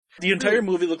The entire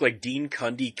movie looked like Dean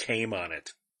Cundy came on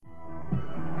it.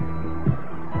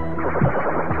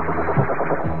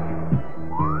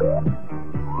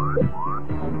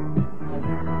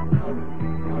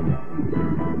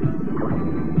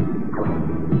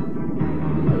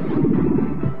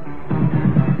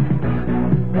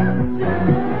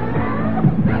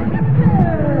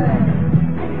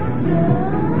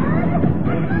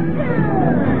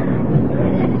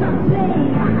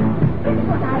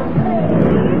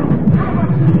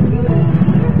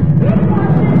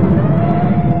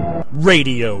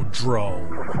 Radiodrome.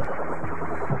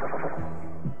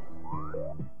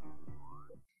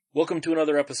 Welcome to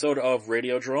another episode of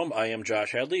Radiodrome. I am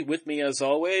Josh Hadley. With me, as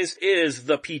always, is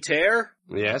the Peter.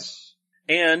 Yes.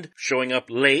 And showing up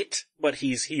late, but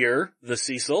he's here, the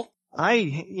Cecil.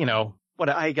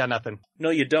 I got nothing.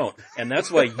 No, you don't. And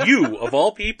that's why you, of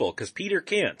all people, because Peter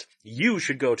can't, you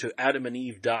should go to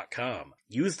adamandeve.com.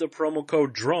 Use the promo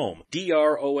code DROME,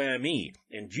 D-R-O-M-E,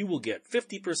 and you will get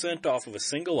 50% off of a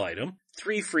single item,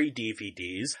 3 free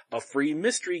DVDs, a free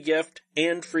mystery gift,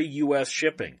 and free US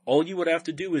shipping. All you would have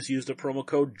to do is use the promo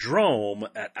code DROME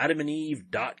at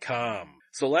adamandeve.com.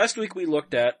 So last week we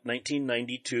looked at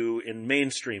 1992 in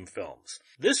mainstream films.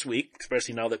 This week,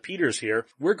 especially now that Peter's here,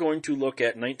 we're going to look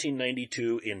at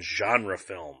 1992 in genre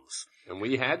films. And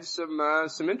we had some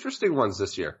interesting ones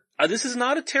this year. This is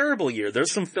not a terrible year.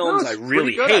 There's some films I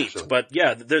really good, hate, actually. But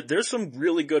yeah, there's some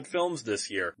really good films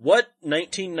this year. What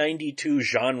 1992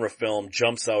 genre film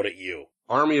jumps out at you?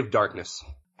 Army of Darkness.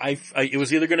 It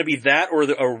was either going to be that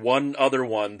or one other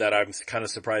one that I'm kind of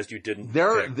surprised you didn't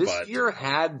pick. This year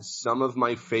had some of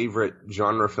my favorite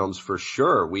genre films for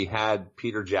sure. We had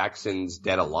Peter Jackson's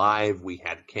Dead Alive. We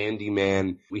had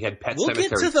Candyman. We had Pet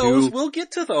Sematary 2. We'll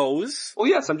get to those. Well,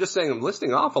 yes, I'm just saying I'm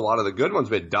listing off a lot of the good ones.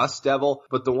 We had Dust Devil,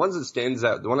 but the one that stands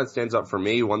out for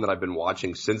me, one that I've been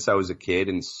watching since I was a kid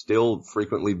and still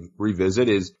frequently revisit,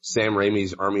 is Sam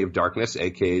Raimi's Army of Darkness,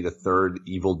 aka the third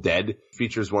Evil Dead.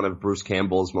 Features one of Bruce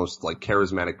Campbell's most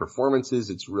charismatic performances.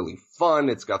 It's really fun.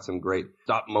 It's got some great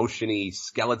stop motion-y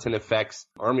skeleton effects.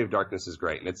 Army of Darkness is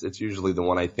great, and it's usually the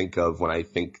one I think of when I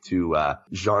think to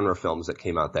genre films that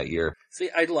came out that year. See,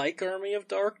 I like Army of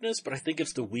Darkness, but I think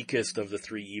it's the weakest of the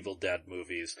 3 Evil Dead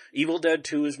movies. Evil Dead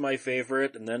 2 is my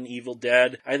favorite, and then Evil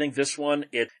Dead. I think this one,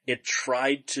 it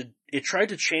tried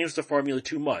to change the formula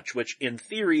too much, which in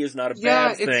theory is not a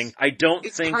bad thing.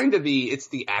 It's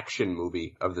the action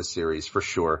movie of the series for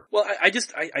sure. Well,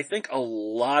 I think a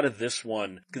lot of this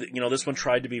one, this one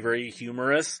tried to be very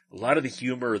humorous. A lot of the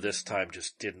humor this time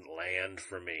just didn't land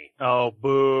for me. Oh,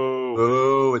 boo.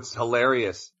 Boo, it's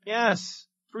hilarious. Yes.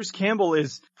 Bruce Campbell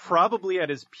is probably at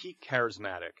his peak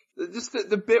charismatic. Just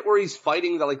the bit where he's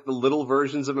fighting the little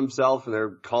versions of himself and they're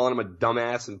calling him a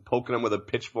dumbass and poking him with a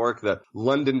pitchfork. The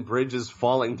London Bridge is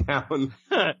falling down.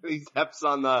 He steps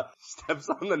on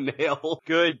the nail.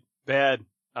 Good, bad.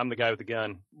 I'm the guy with the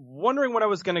gun. Wondering what I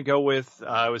was going to go with.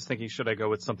 I was thinking, should I go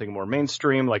with something more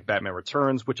mainstream like Batman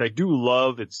Returns, which I do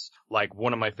love. It's like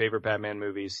one of my favorite Batman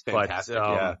movies. Fantastic,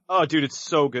 yeah. Oh, dude, it's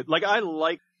so good. I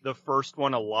like the first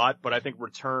one a lot, but I think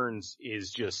Returns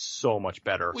is just so much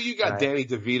better. Well, you got Danny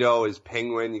DeVito as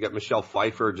Penguin. You got Michelle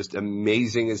Pfeiffer, just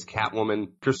amazing as Catwoman.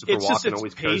 Christopher Walken,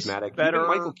 always charismatic. Better.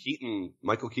 Even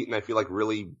Michael Keaton, I feel like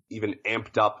really even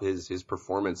amped up his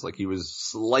performance. He was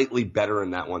slightly better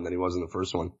in that one than he was in the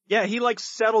first one. Yeah, he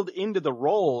settled into the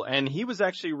role, and he was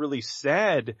actually really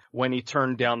sad when he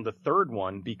turned down the third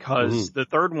one because the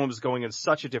third one was going in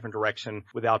such a different direction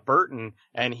without Burton,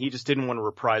 and he just didn't want to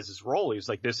reprise his role. He was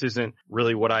like, this isn't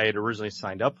really what I had originally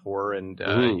signed up for, and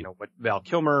what Val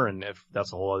Kilmer, and if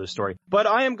that's a whole other story. But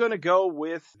I am going to go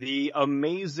with the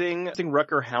amazing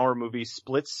Rutger Hauer movie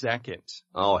Split Second.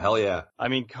 Oh, hell yeah. I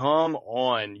mean, come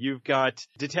on. You've got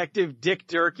Detective Dick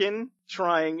Durkin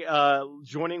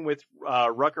joining with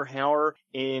Rutger Hauer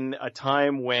in a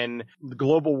time when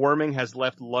global warming has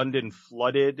left London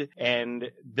flooded and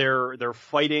they're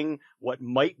fighting what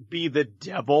might be the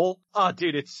devil. Oh,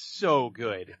 dude, it's so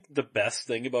good. The best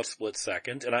thing about Split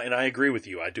Second, and I agree with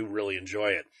you, I do really enjoy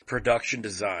it. Production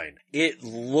design. It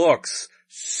looks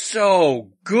so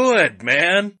good,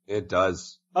 man. It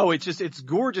does. Oh, it's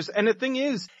gorgeous. And the thing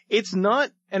is, it's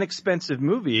not an expensive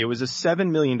movie. It was a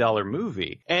 $7 million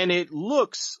movie. And it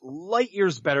looks light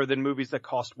years better than movies that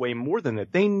cost way more than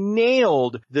that. They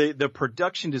nailed the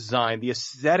production design, the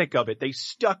aesthetic of it. They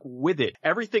stuck with it.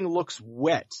 Everything looks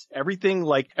wet.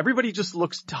 Everybody just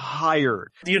looks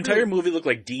tired. The entire movie looked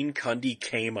like Dean Cundy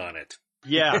came on it.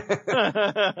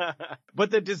 Yeah. But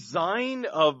the design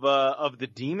of the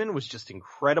demon was just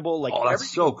incredible. Like, oh, that's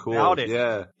so cool. About it.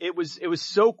 Yeah. It was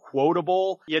so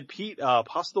quotable. You had Pete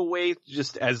Postlethwaite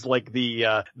just as like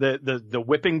the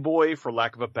whipping boy, for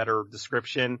lack of a better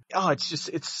description. Oh,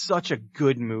 it's such a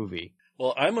good movie.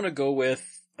 Well, I'm gonna go with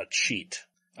a cheat.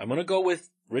 I'm gonna go with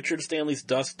Richard Stanley's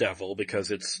Dust Devil, because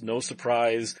it's no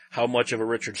surprise how much of a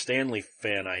Richard Stanley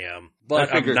fan I am. But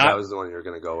I figured that was the one you were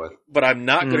going to go with. But I'm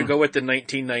not going to go with the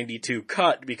 1992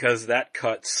 cut, because that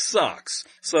cut sucks.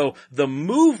 So the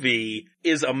movie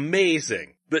is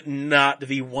amazing, but not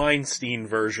the Weinstein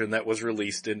version that was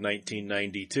released in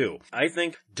 1992. I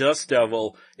think Dust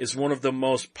Devil is one of the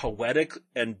most poetic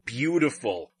and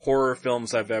beautiful horror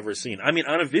films I've ever seen. I mean,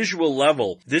 on a visual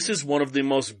level, this is one of the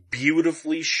most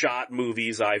beautifully shot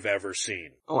movies I've ever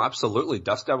seen. Oh, absolutely.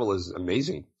 Dust Devil is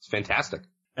amazing. It's fantastic.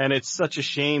 And it's such a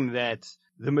shame that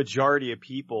the majority of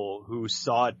people who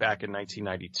saw it back in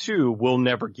 1992 will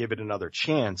never give it another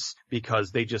chance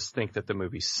because they just think that the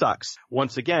movie sucks.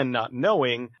 Once again, not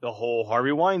knowing the whole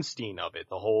Harvey Weinstein of it,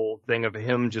 the whole thing of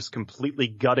him just completely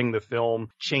gutting the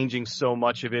film, changing so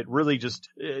much of it, really just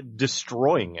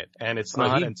destroying it. And it's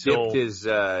not until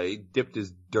he dipped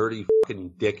his dirty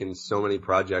fucking dick in so many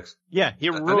projects. Yeah, he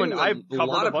ruined. A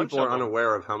lot of people are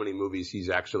unaware of how many movies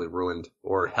he's actually ruined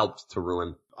or helped to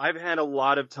ruin. I've had a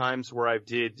lot of times where I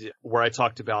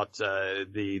talked about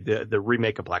the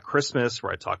remake of Black Christmas,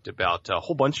 where I talked about a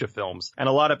whole bunch of films, and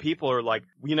a lot of people are like,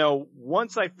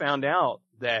 once I found out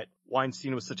that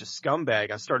Weinstein was such a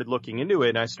scumbag, I started looking into it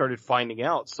and I started finding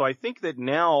out. So I think that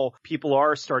now people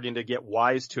are starting to get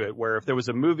wise to it, where if there was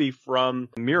a movie from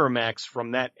Miramax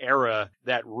from that era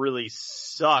that really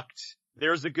sucked,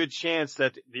 there's a good chance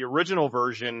that the original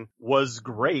version was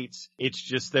great. It's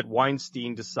just that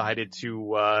Weinstein decided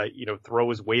to, throw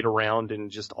his weight around and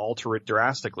just alter it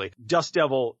drastically. Dust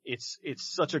Devil, it's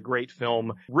such a great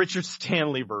film. Richard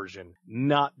Stanley version,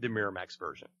 not the Miramax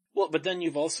version. Well, but then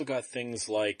you've also got things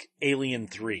like Alien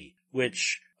 3,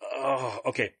 which,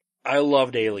 I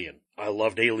loved Alien. I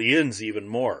loved Aliens even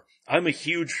more. I'm a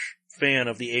huge fan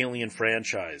of the Alien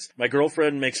franchise. My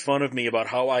girlfriend makes fun of me about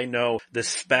how I know the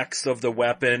specs of the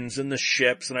weapons and the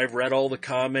ships, and I've read all the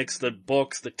comics, the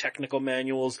books, the technical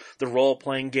manuals, the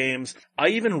role-playing games. I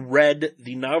even read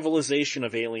the novelization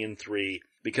of Alien 3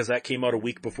 because that came out a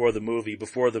week before the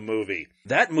movie.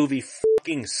 That movie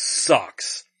fucking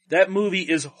sucks. That movie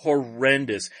is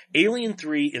horrendous. Alien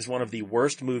 3 is one of the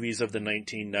worst movies of the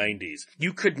 1990s.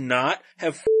 You could not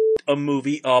have f***ed a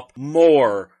movie up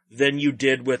more than you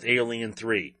did with Alien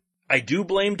 3. I do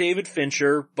blame David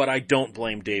Fincher, but I don't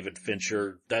blame David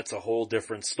Fincher. That's a whole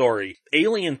different story.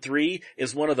 Alien 3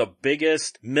 is one of the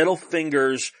biggest middle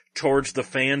fingers towards the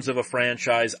fans of a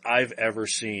franchise I've ever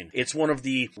seen. It's one of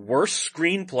the worst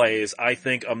screenplays I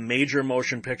think a major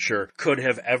motion picture could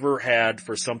have ever had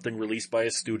for something released by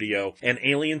a studio, and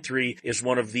Alien 3 is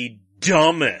one of the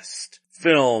dumbest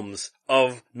films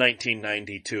of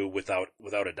 1992 without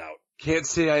a doubt. Can't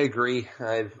say I agree.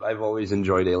 I've always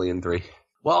enjoyed Alien 3.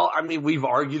 Well, I mean, we've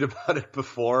argued about it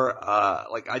before.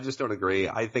 I just don't agree.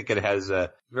 I think it has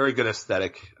a very good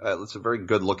aesthetic. It's a very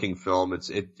good looking film.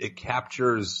 It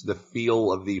captures the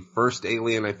feel of the first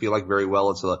Alien, I feel like, very well.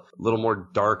 It's a little more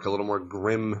dark, a little more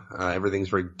grim. Everything's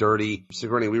very dirty.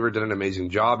 Sigourney Weaver did an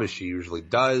amazing job, as she usually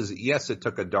does. Yes, it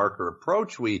took a darker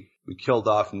approach. We killed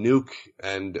off Nuke.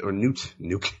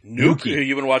 Nuke?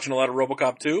 You've been watching a lot of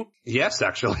RoboCop 2? Yes,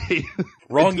 actually.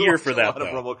 Wrong year for that, though. A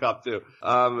lot of RoboCop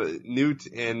 2. Newt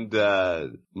and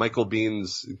Michael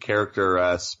Bihn's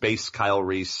character, Space Kyle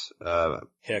Reese.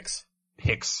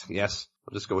 Hicks, yes.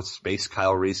 I'll just go with Space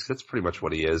Kyle Reese. That's pretty much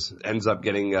what he is. Ends up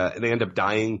getting, they end up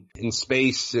dying in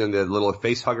space, and the little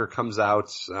face hugger comes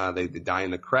out. They die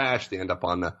in the crash. They end up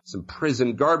on some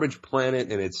prison garbage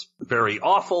planet, and it's very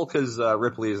awful because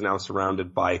Ripley is now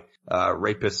surrounded by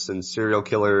rapists and serial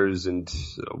killers and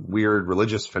weird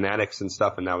religious fanatics and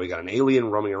stuff, and now we got an alien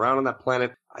roaming around on that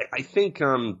planet. I think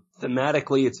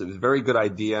thematically it's a very good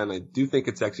idea, and I do think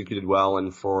it's executed well,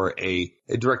 and for a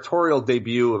directorial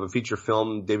debut of a feature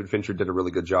film, David Fincher did a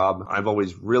really good job. I've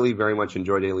always really very much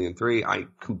enjoyed Alien 3. I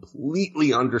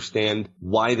completely understand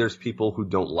why there's people who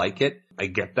don't like it. I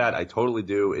get that. I totally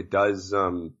do. It does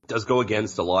go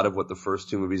against a lot of what the first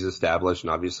two movies established,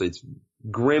 and obviously it's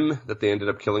grim that they ended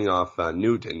up killing off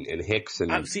Newt and Hicks.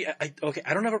 And I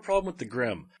don't have a problem with the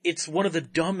grim. It's one of the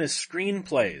dumbest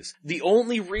screenplays. The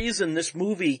only reason this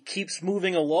movie keeps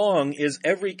moving along is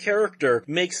every character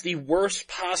makes the worst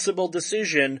possible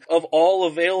decision of all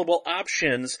available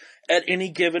options, at any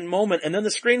given moment. And then the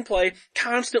screenplay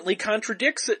constantly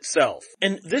contradicts itself.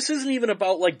 And this isn't even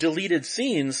about like deleted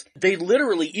scenes. They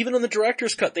literally, even in the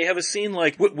director's cut, they have a scene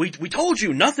like, we told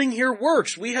you nothing here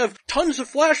works. We have tons of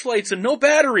flashlights and no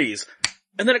batteries.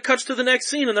 And then it cuts to the next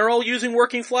scene and they're all using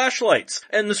working flashlights.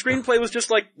 And the screenplay was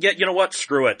just like, yeah, you know what?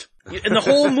 Screw it. And the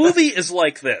whole movie is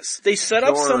like this. They set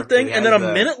up something and then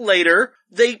a minute later,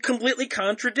 they completely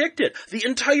contradict it. The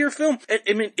entire film,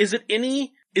 I mean, is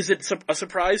it a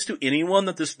surprise to anyone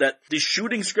that the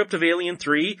shooting script of Alien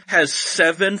 3 has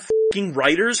 7 fucking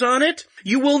writers on it?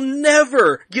 You will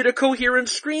never get a coherent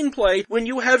screenplay when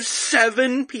you have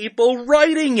 7 people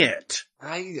writing it.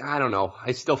 I don't know.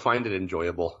 I still find it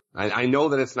enjoyable. I know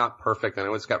that it's not perfect. I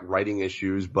know it's got writing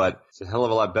issues, but it's a hell of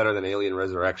a lot better than Alien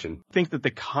Resurrection. I think that the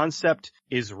concept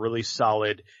is really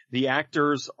solid. The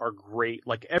actors are great.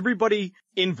 Like, everybody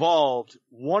involved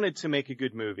wanted to make a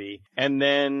good movie, and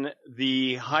then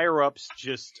the higher-ups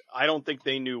I don't think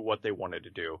they knew what they wanted to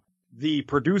do. The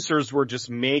producers were just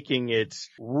making it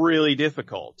really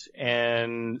difficult,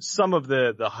 and some of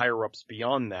the higher-ups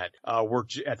beyond that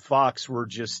at Fox were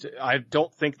just, I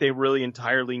don't think they really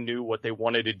entirely knew what they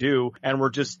wanted to do, and were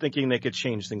just thinking they could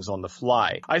change things on the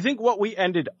fly. I think what we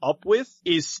ended up with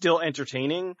is still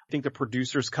entertaining. I think the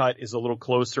producer's cut is a little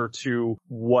closer to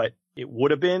what it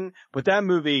would have been, but that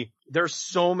movie, there's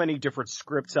so many different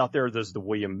scripts out there. There's the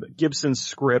William Gibson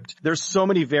script. There's so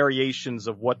many variations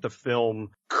of what the film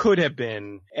could have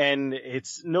been, and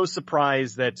it's no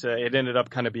surprise that it ended up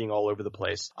kind of being all over the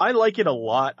place. I like it a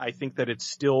lot. I think that it's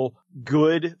still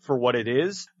good for what it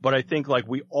is, but I think like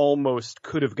we almost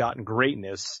could have gotten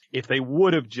greatness if they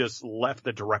would have just left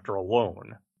the director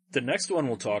alone. The next one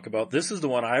we'll talk about, this is the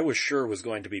one I was sure was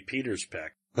going to be Peter's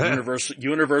pick.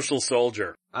 Universal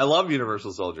Soldier. I love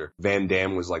Universal Soldier. Van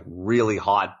Damme was like really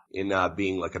hot in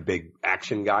being like a big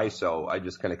action guy, so I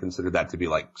just kind of considered that to be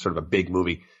like sort of a big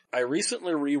movie. I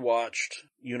recently rewatched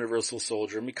Universal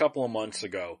Soldier a couple of months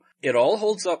ago. It all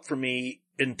holds up for me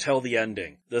until the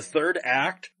ending. The third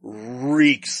act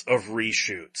reeks of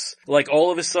reshoots. Like all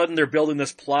of a sudden they're building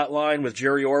this plot line with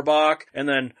Jerry Orbach and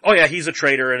then, oh yeah, he's a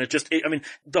traitor, and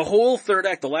the whole third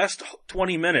act, the last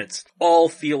 20 minutes, all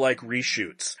feel like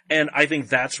reshoots. And I think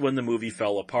that's when the movie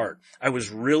fell apart. I was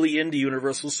really into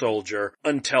Universal Soldier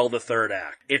until the third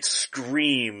act. It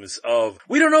screams of,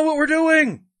 we don't know what we're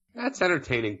doing! That's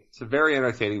entertaining. It's a very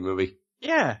entertaining movie.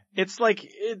 Yeah, it's like,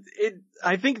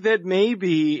 I think that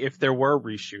maybe if there were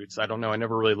reshoots, I don't know, I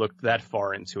never really looked that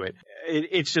far into it.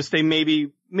 It's just maybe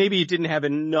it didn't have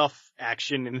enough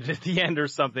action in it at the end or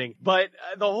something. But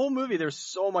the whole movie, there's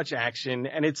so much action,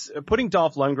 and it's putting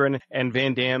Dolph Lundgren and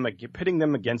Van Damme, pitting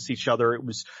them against each other.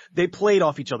 They played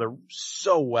off each other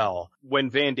so well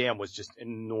when Van Damme was just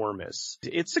enormous.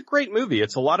 It's a great movie.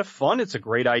 It's a lot of fun. It's a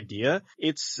great idea.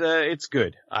 It's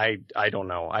good. I don't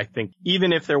know. I think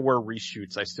even if there were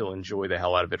reshoots, I still enjoy the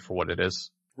hell out of it for what it is.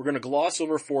 We're going to gloss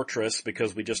over Fortress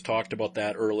because we just talked about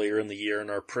that earlier in the year in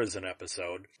our prison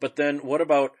episode. But then what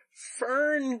about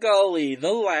Fern Gully,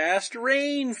 the Last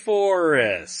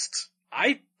Rainforest?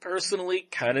 I personally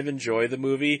kind of enjoy the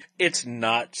movie. It's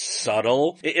not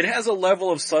subtle. It has a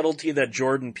level of subtlety that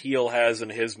Jordan Peele has in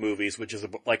his movies, which is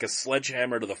like a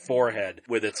sledgehammer to the forehead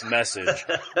with its message.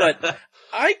 But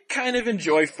I kind of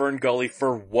enjoy Fern Gully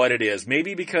for what it is.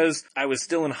 Maybe because I was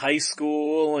still in high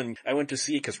school and I went to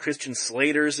see it because Christian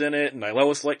Slater's in it and I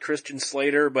always like Christian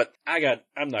Slater, but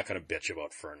I'm not going to bitch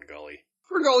about Fern Gully.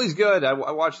 Fern Gully's good.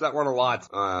 I watched that one a lot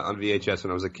on VHS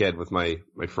when I was a kid with my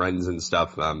friends and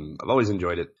stuff. I've always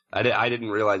enjoyed it. I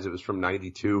didn't realize it was from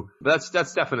 92. But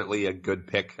that's definitely a good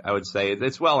pick, I would say.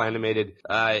 It's well animated.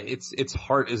 Its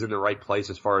heart is in the right place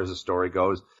as far as the story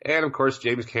goes. And of course,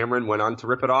 James Cameron went on to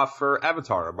rip it off for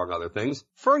Avatar, among other things.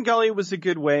 Fern Gully was a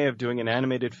good way of doing an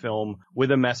animated film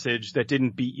with a message that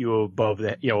didn't beat you about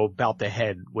the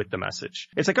head with the message.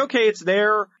 It's like, okay, it's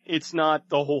there. It's not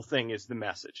the whole thing is the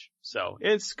message. So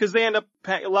it's because they end up,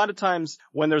 a lot of times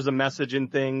when there's a message in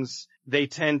things, they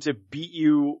tend to beat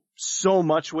you so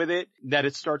much with it that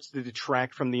it starts to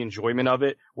detract from the enjoyment of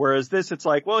it. Whereas this, it's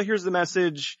like, well, here's the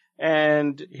message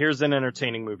and here's an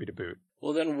entertaining movie to boot.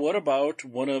 Well, then what about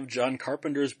one of John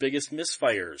Carpenter's biggest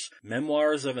misfires,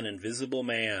 Memoirs of an Invisible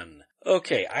Man?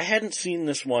 Okay, I hadn't seen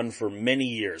this one for many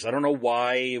years. I don't know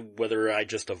why, whether I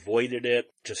just avoided it,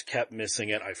 just kept missing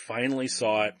it. I finally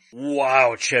saw it.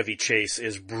 Wow, Chevy Chase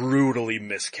is brutally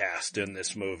miscast in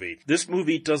this movie. This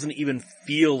movie doesn't even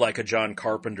feel like a John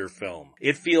Carpenter film.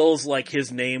 It feels like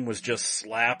his name was just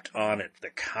slapped on it.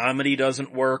 The comedy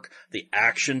doesn't work. The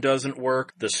action doesn't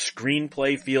work. The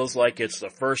screenplay feels like it's the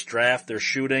first draft they're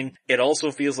shooting. It also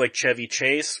feels like Chevy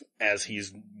Chase, as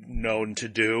he's known to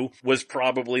do, was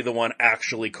probably the one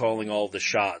actually calling all the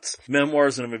shots.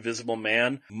 Memoirs of an Invisible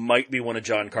Man might be one of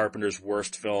John Carpenter's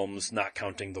worst films, not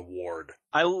counting The Ward.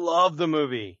 I love the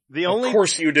movie. Of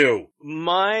course you do.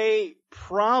 My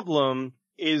problem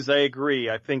is, I agree.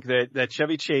 I think that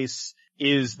Chevy Chase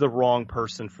is the wrong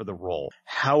person for the role.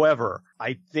 However,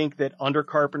 I think that under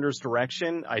Carpenter's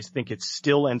direction, I think it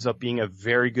still ends up being a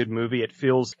very good movie. It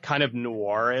feels kind of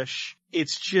noirish.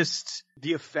 It's just,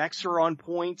 the effects are on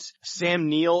point. Sam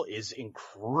Neill is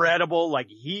incredible. Like,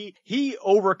 he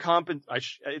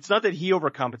overcompensates. It's not that he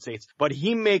overcompensates, but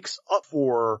he makes up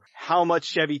for how much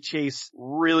Chevy Chase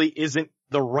really isn't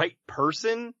the right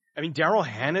person. I mean, Daryl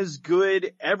Hannah's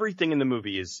good. Everything in the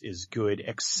movie is good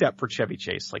except for Chevy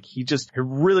Chase. Like, he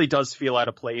really does feel out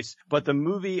of place. But the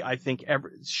movie, I think,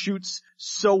 shoots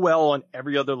so well on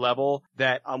every other level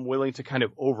that I'm willing to kind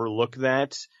of overlook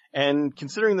that. And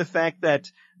considering the fact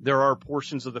that there are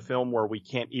portions of the film where we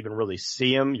can't even really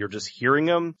see him, you're just hearing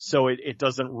him, so it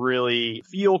doesn't really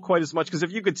feel quite as much. Because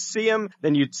if you could see him,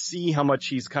 then you'd see how much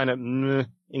he's kind of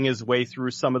ing his way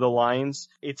through some of the lines.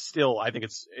 I think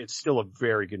it's still a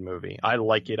very good movie. I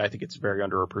like it. I think it's very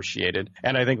underappreciated.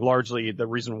 And I think largely the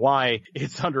reason why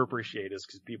it's underappreciated is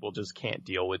because people just can't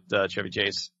deal with Chevy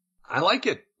Chase. I like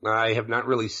it. I have not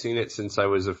really seen it since I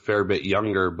was a fair bit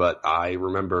younger, but I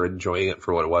remember enjoying it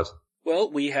for what it was.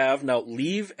 Well, we have now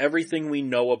leave everything we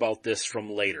know about this from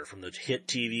later, from the hit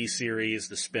TV series,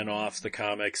 the spin-offs, the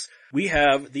comics. We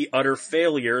have the utter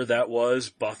failure that was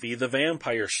Buffy the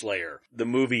Vampire Slayer. The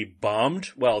movie bombed.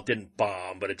 Well, it didn't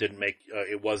bomb, but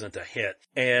it wasn't a hit.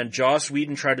 And Joss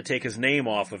Whedon tried to take his name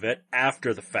off of it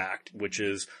after the fact, which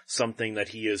is something that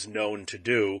he is known to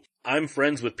do. I'm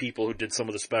friends with people who did some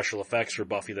of the special effects for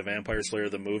Buffy the Vampire Slayer,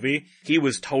 the movie. He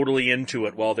was totally into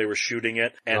it while they were shooting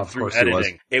it and through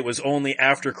editing. It was only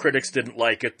after critics didn't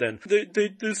like it then,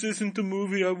 this isn't the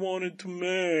movie I wanted to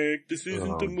make. This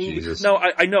isn't the movie. Jesus. No,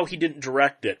 I know he didn't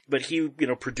direct it, but he,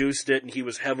 produced it and he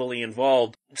was heavily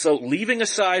involved. So leaving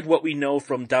aside what we know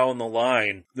from down the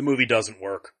line, the movie doesn't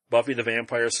work. Buffy the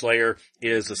Vampire Slayer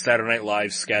is a Saturday Night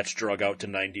Live sketch drug out to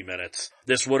 90 minutes.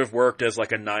 This would have worked as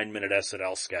like a 9-minute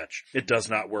SNL sketch. It does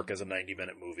not work as a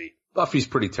 90-minute movie. Buffy's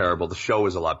pretty terrible. The show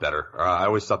is a lot better. I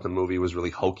always thought the movie was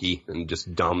really hokey and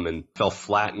just dumb and fell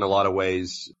flat in a lot of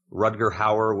ways. Rutger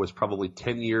Hauer was probably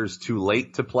 10 years too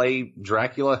late to play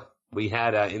Dracula. We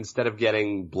had, instead of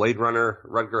getting Blade Runner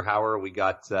Rutger Hauer, we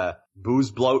got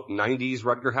Booze Bloat 90s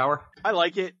Rutger Hauer. I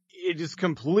like it. It is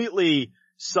completely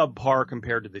subpar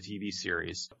compared to the TV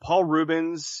series. Paul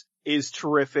Reubens is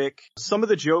terrific. Some of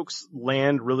the jokes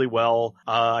land really well.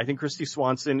 I think Kristy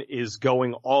Swanson is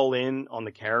going all in on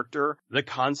the character. The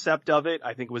concept of it,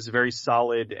 I think, was very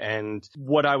solid, and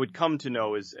what I would come to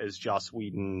know as Joss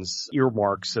Whedon's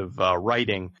earmarks of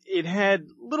writing. It had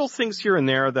little things here and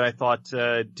there that I thought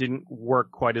didn't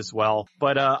work quite as well.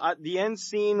 But the end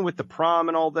scene with the prom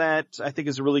and all that, I think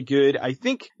is really good. I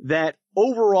think that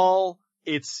overall,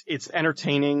 it's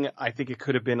entertaining. I think it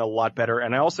could have been a lot better.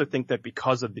 And I also think that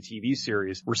because of the TV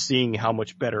series, we're seeing how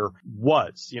much better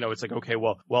was. It's like, okay,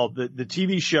 well, the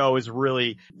TV show is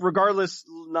really, regardless,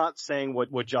 not saying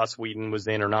what Joss Whedon was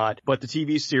in or not, but the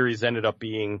TV series ended up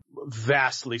being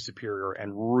vastly superior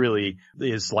and really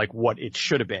is like what it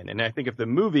should have been. And I think if the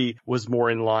movie was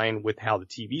more in line with how the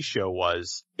TV show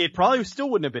was, it probably still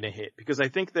wouldn't have been a hit because I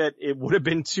think that it would have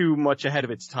been too much ahead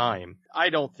of its time. I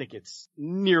don't think it's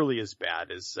nearly as bad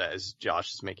as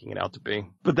Josh is making it out to be.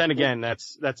 But then again,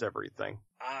 that's everything.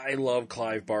 I love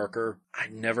Clive Barker. I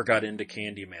never got into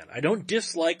Candyman. I don't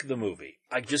dislike the movie.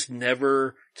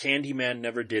 Candyman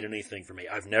never did anything for me.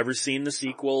 I've never seen the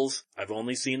sequels. I've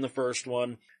only seen the first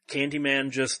one.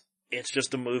 Candyman it's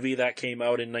just a movie that came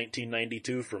out in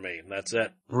 1992 for me, and that's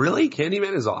it. Really?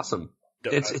 Candyman is awesome.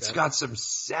 It's got some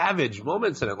savage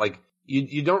moments in it. Like,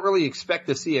 you don't really expect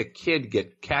to see a kid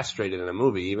get castrated in a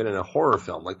movie, even in a horror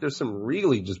film. Like, there's some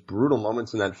really just brutal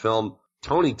moments in that film.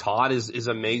 Tony Todd is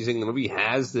amazing. The movie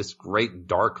has this great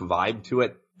dark vibe to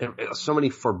it. So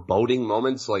many foreboding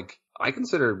moments. Like, I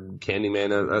consider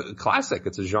Candyman a classic.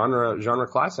 It's a genre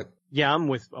classic. Yeah, I'm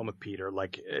with Peter.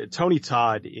 Like, Tony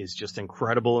Todd is just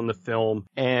incredible in the film,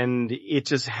 and it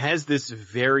just has this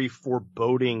very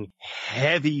foreboding,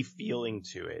 heavy feeling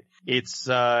to it. It's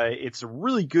a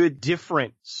really good,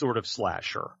 different sort of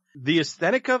slasher. The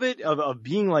aesthetic of it, of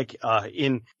being like,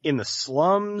 in the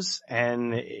slums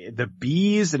and the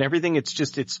bees and everything,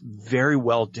 it's very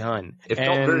well done. It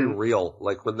felt very real.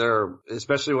 Like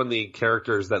especially when the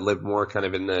characters that live more kind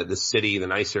of in the city, the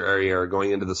nicer area are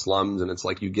going into the slums, and it's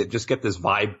like you get this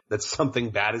vibe that something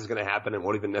bad is going to happen. It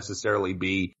won't even necessarily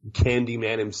be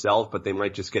Candyman himself, but they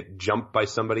might just get jumped by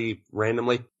somebody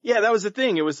randomly. Yeah, that was the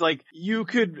thing. It was like, you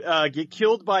could get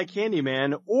killed by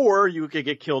Candyman, or you could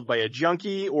get killed by a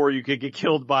junkie, or you could get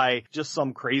killed by just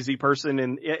some crazy person,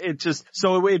 and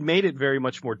it made it very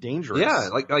much more dangerous. Yeah,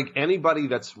 like anybody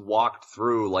that's walked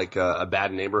through like a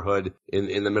bad neighborhood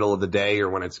in the middle of the day or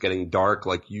when it's getting dark,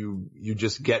 like you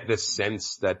just get this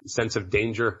sense of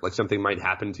danger, like something might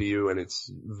happen to you, and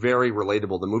it's very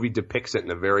relatable. The movie depicts it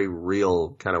in a very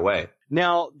real kind of way.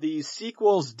 Now, the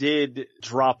sequels did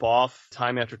drop off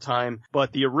time after time,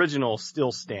 but the original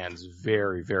still stands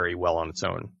very, very well on its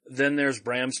own. Then there's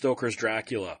Bram Stoker's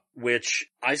Dracula, which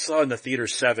I saw in the theater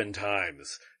 7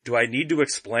 times. Do I need to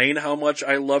explain how much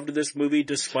I loved this movie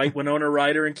despite Winona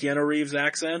Ryder and Keanu Reeves'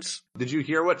 accents? Did you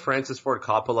hear what Francis Ford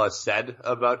Coppola said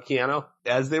about Keanu?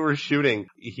 As they were shooting,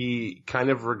 he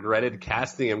kind of regretted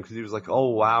casting him because he was like, oh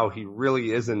wow, he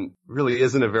really isn't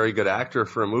a very good actor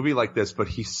for a movie like this, but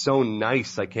he's so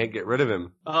nice, I can't get rid of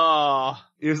him.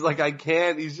 He was like, I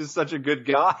can't, he's just such a good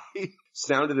guy.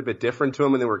 Sounded a bit different to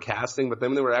him when they were casting, but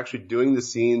then when they were actually doing the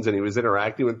scenes and he was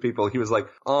interacting with people, he was like,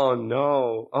 oh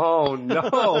no.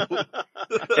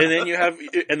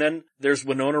 And then there's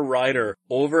Winona Ryder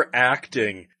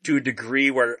overacting to a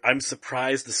degree where I'm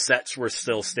surprised the sets were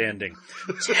still standing.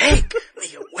 Take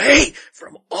me away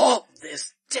from all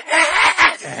this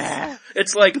death.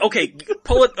 It's like, okay,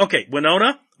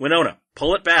 Winona,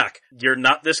 pull it back. You're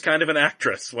not this kind of an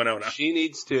actress, Winona. She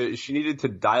needed to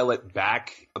dial it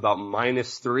back about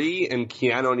 -3, and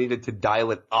Keanu needed to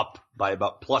dial it up by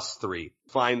about +3.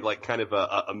 Find like kind of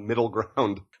a middle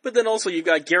ground. But then also you've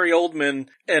got Gary Oldman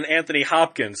and Anthony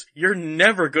Hopkins. You're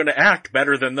never gonna act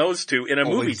better than those two in a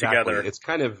movie together. It's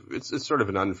kind of, it's sort of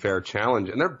an unfair challenge,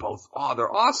 and they're both,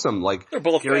 they're awesome. Like, they're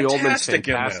both Gary Oldman's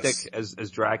fantastic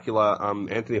as Dracula,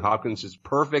 Anthony Hopkins is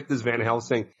perfect as Van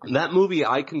Helsing. That movie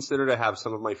I consider to have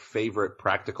some of my favorite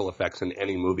practical effects in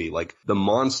any movie. Like, the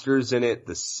monsters in it,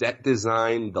 the set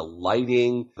design, the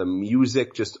lighting, the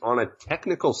music, just on a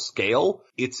technical scale,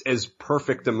 it's as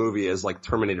perfect a movie as like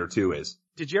Terminator 2 is.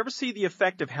 Did you ever see the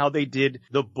effect of how they did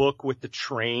the book with the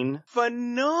train?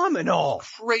 Phenomenal!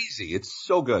 Crazy. It's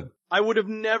so good. I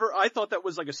thought that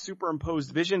was like a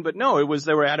superimposed vision, but no,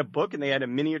 they were at a book and they had a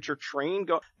miniature train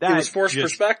go. It was forced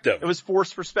perspective. It was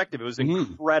forced perspective. It was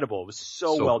incredible. It was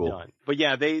so well done. But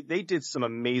yeah, they did some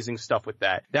amazing stuff with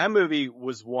that. That movie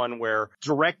was one where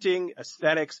directing,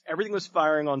 aesthetics, everything was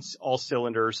firing on all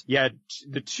cylinders. You had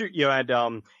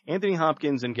Anthony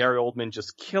Hopkins and Gary Oldman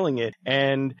just killing it.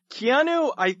 And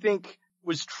Keanu, I think,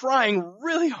 was trying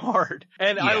really hard.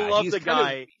 And yeah, I love the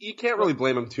guy. You can't really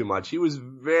blame him too much. He was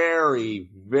very,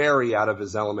 very out of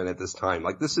his element at this time.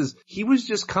 Like, he was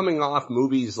just coming off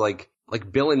movies like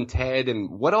Bill and Ted, and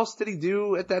what else did he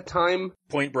do at that time?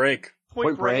 Point Break.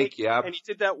 Point Break, yeah. And he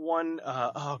did that one,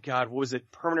 what was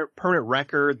it? Permanent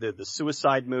Record, the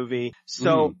suicide movie.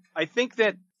 So I think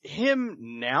that him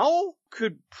now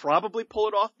could probably pull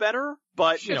it off better,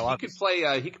 but he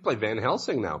could play Van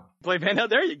Helsing now.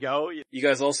 There you go. You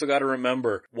guys also got to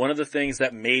remember, one of the things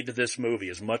that made this movie,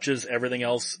 as much as everything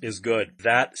else is good,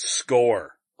 that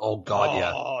score. Oh God,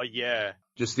 yeah. Oh yeah.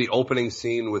 Just the opening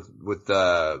scene with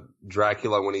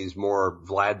Dracula when he's more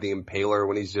Vlad the Impaler,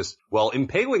 when he's just,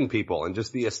 impaling people, and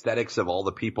just the aesthetics of all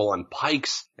the people on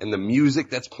pikes and the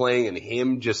music that's playing and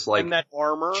him just like, and that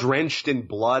armor drenched in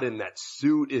blood, and that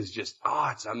suit is just,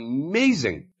 it's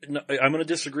amazing. No, I'm going to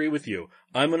disagree with you.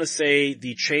 I'm going to say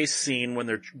the chase scene when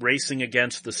they're racing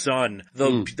against the sun,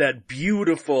 that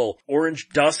beautiful orange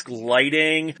dusk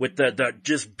lighting with the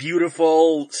just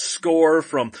beautiful score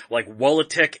from like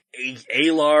Wolatek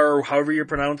Alar, however you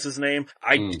pronounce his name.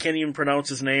 I can't even pronounce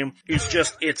his name.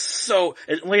 It's so,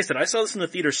 like I said, I saw this in the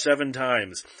theater 7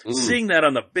 times. Seeing that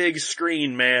on the big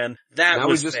screen, man, that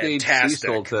was fantastic. We just need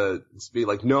Cecil to be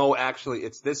like, no, actually,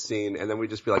 it's this scene, and then we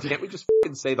just be like, can't we just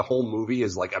f***ing say the whole movie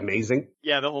is like amazing?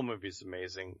 Yeah, the whole movie is amazing.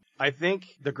 I think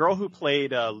the girl who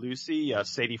played Lucy,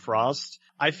 Sadie Frost,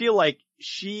 I feel like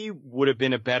she would have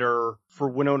been a better for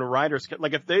Winona Ryder's.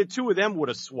 Like, if the two of them would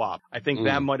have swapped, I think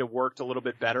that might have worked a little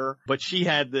bit better. But she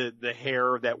had the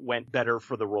hair that went better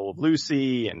for the role of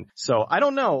Lucy. And so I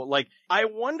don't know. Like, I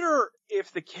wonder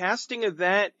if the casting of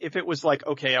that, if it was like,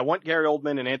 okay, I want Gary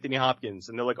Oldman and Anthony Hopkins,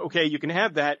 and they're like, okay, you can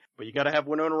have that, but you gotta have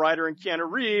Winona Ryder and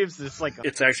Keanu Reeves. It's like,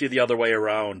 it's actually the other way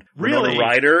around. Really? Winona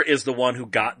Ryder is the one who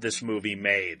got this movie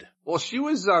made. Well, she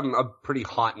was a pretty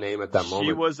hot name at that moment.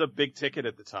 She was a big ticket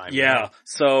at the time. Yeah.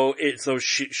 So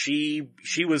she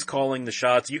was calling the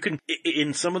shots. You can,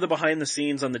 in some of the behind the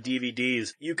scenes on the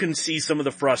DVDs, you can see some of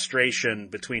the frustration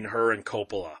between her and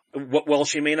Coppola. While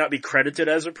she may not be credited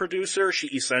as a producer, she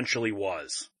essentially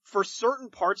was. For certain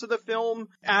parts of the film,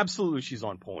 absolutely she's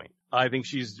on point. I think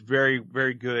she's very,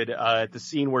 very good. At the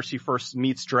scene where she first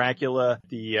meets Dracula,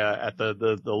 at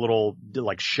the little,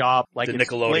 like, shop, like The it's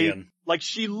Nickelodeon. played, like,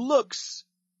 she looks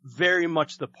very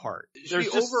much the part. She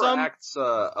overacts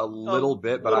a little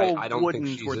bit, but I don't think wooden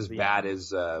she's towards as the bad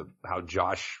as how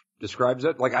Josh describes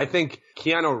it. Like, I think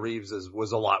Keanu Reeves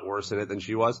was a lot worse in it than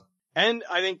she was. And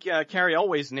I think Cary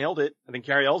Elwes nailed it. I think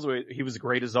Cary Elwes, he was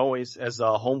great as always as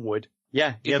Homewood.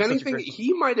 Yeah. If anything,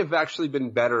 he might have actually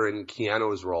been better in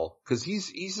Keanu's role, because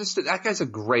he's just that guy's a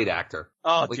great actor.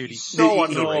 Oh, like, dude, he's so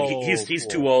underrated. He's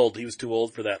too old. He was too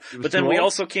old for that. But then we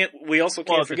also can't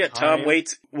forget Tom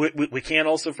Waits. We can't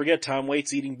also forget Tom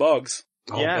Waits eating bugs.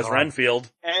 Yeah, as Renfield.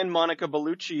 And Monica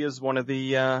Bellucci is one of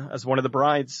the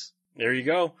brides. There you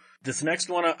go. This next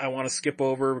one I want to skip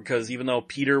over because even though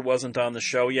Peter wasn't on the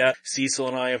show yet, Cecil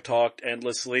and I have talked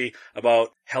endlessly about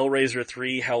Hellraiser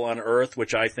 3, Hell on Earth,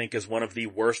 which I think is one of the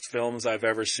worst films I've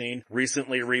ever seen.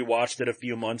 Recently rewatched it a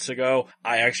few months ago.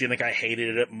 I actually think I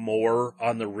hated it more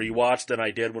on the rewatch than I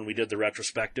did when we did the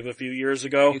retrospective a few years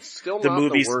ago. It's still the not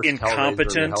movie's the worst incompetent.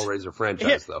 Hellraiser in the Hellraiser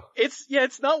franchise, though.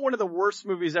 It's not one of the worst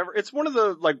movies ever. It's one of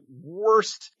the, like,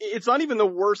 worst. It's not even the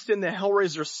worst in the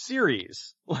Hellraiser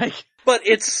series. Like, but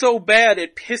it's so bad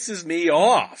it pisses me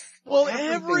off. Well,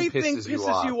 everything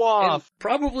pisses you off. And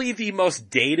probably the most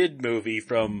dated movie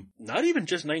from not even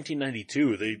just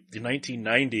 1992, the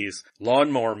 1990s,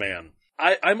 Lawnmower Man.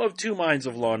 I'm of two minds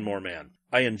of Lawnmower Man.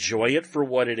 I enjoy it for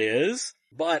what it is,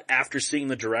 but after seeing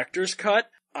the director's cut,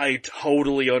 I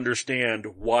totally understand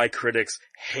why critics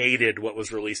hated what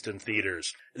was released in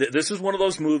theaters. This is one of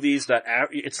those movies that,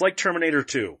 it's like Terminator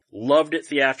 2. Loved it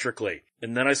theatrically.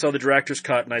 And then I saw the director's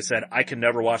cut and I said, I can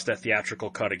never watch that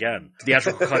theatrical cut again. The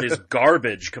theatrical cut is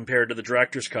garbage compared to the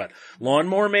director's cut.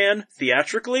 Lawnmower Man,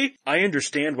 theatrically, I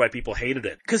understand why people hated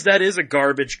it. Cause that is a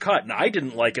garbage cut and I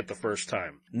didn't like it the first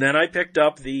time. And then I picked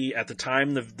up at the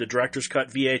time, the director's cut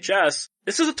VHS.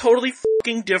 This is a totally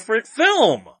fucking different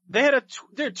film. They had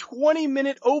their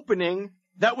 20-minute opening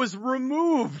that was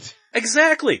removed.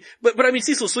 Exactly. But I mean,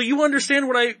 Cecil, so you understand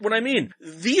what I mean.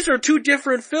 These are two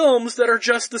different films that are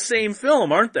just the same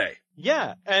film, aren't they?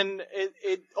 Yeah, and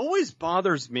it always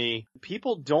bothers me.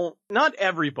 People don't, not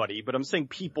everybody, but I'm saying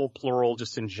people plural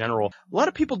just in general. A lot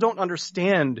of people don't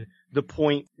understand the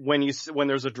point when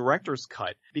there's a director's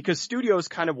cut, because studios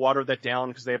kind of water that down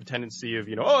because they have a tendency of,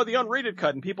 the unrated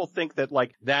cut, and people think that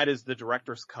like that is the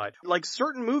director's cut. Like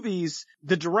certain movies,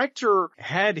 the director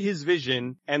had his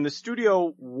vision and the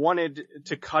studio wanted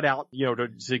to cut out,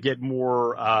 to get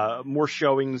more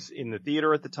showings in the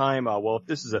theater at the time. Well, if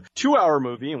this is a 2-hour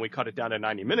movie and we cut it down to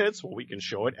 90 minutes, well, we can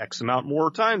show it X amount more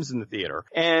times in the theater.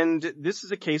 And this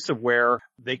is a case of where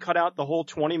they cut out the whole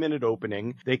 20-minute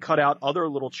opening. They cut out other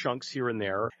little chunks here and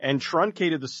there and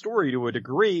truncated the story to a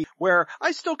degree where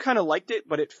I still kind of liked it,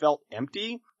 but it felt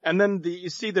empty. And then you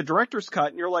see the director's cut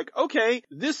and you're like, okay,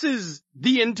 this is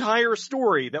the entire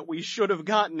story that we should have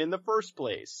gotten in the first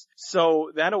place.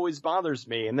 So that always bothers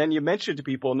me. And then you mention it to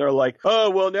people and they're like, oh,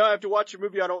 well, now I have to watch a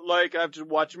movie I don't like. I have to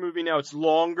watch a movie now. It's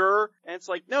longer. And it's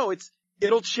like, no,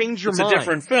 it'll change your mind. It's a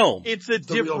different film. It's a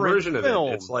different version film.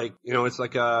 of it. It's like, it's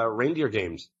like Reindeer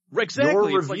Games.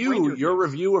 Exactly. Your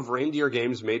review of Reindeer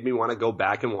Games made me want to go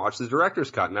back and watch the director's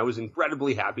cut, and I was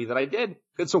incredibly happy that I did.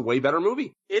 It's a way better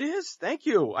movie. It is. Thank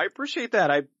you. I appreciate that.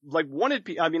 I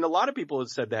a lot of people have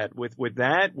said that with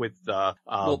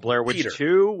Blair Witch Peter.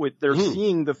 2, they're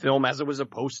seeing the film as it was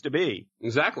supposed to be.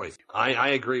 Exactly. I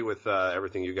agree with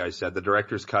everything you guys said. The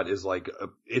director's cut is like,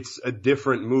 it's a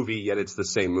different movie, yet it's the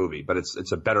same movie, but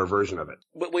it's a better version of it.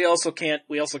 But we also can't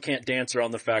dance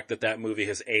around the fact that movie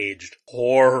has aged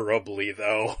horribly,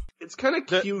 though. It's kind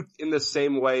of cute in the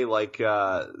same way like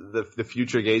the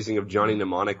future gazing of Johnny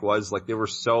Mnemonic was. Like, they were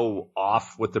so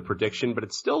off with the prediction, but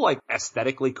it's still like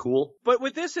aesthetically cool. But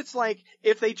with this, it's like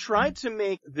if they tried to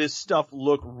make this stuff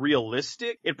look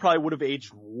realistic, it probably would have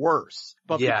aged worse.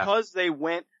 But because they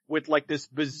went with like this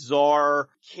bizarre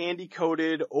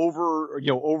candy-coated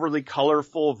overly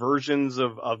colorful versions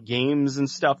of games and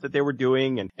stuff that they were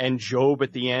doing and Job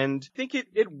at the end, I think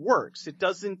it works. It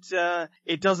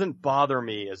doesn't bother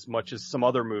me as much as some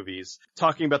other movies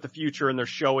talking about the future and they're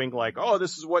showing like, oh,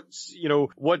 this is what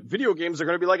video games are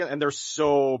going to be like, and they're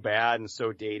so bad and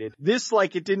so dated. This,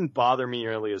 like, it didn't bother me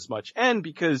nearly as much. And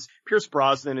because Pierce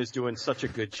Brosnan is doing such a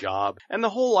good job and the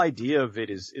whole idea of it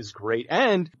is great.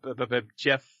 And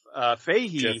Jeff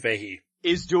Fahey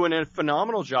is doing a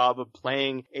phenomenal job of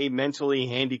playing a mentally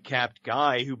handicapped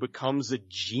guy who becomes a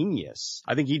genius.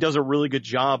 I think he does a really good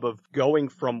job of going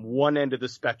from one end of the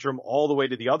spectrum all the way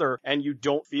to the other, and you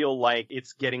don't feel like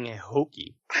it's getting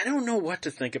hokey. I don't know what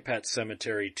to think of Pet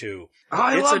Sematary 2.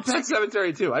 I love Pet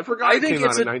Sematary 2. I forgot it came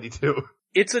out in 92.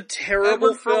 It's a terrible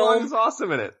Edward Furlong film. is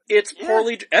awesome in it. It's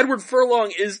poorly. Edward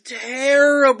Furlong is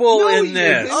terrible in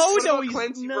this.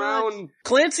 Clancy Brown.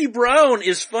 Clancy Brown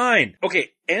is fine. Okay,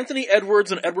 Anthony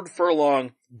Edwards and Edward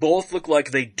Furlong both look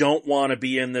like they don't want to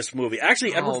be in this movie.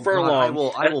 Actually, Edward Furlong.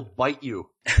 God, I will bite you.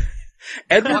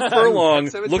 Edward Furlong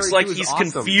Cemetery looks like 2 is he's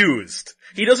awesome. confused.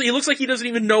 He looks like he doesn't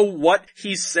even know what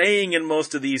he's saying in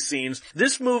most of these scenes.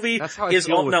 This movie That's how I is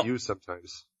feel with you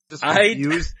sometimes. Just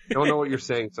confused. Don't know what you're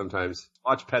saying sometimes.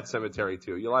 Watch Pet Sematary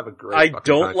 2. You'll have a great I fucking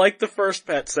don't time. like the first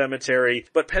Pet Sematary,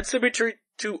 but Pet Sematary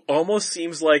 2 almost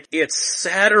seems like it's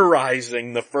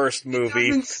satirizing the first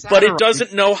movie, but it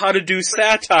doesn't know how to do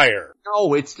satire.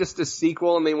 No, it's just a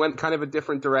sequel and they went kind of a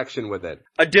different direction with it.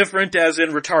 A different as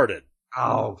in retarded.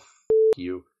 Oh,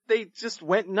 you. They just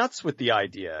went nuts with the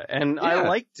idea, and I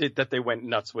liked it that they went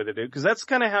nuts with it, because that's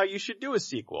kind of how you should do a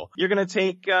sequel. You're gonna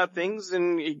take things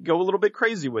and go a little bit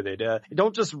crazy with it.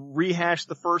 Don't just rehash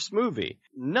the first movie.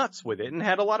 Nuts with it, and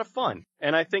had a lot of fun.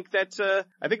 And I think that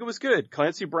I think it was good.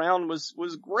 Clancy Brown was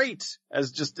great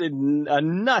as just a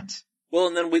nut. Well,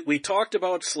 and then we talked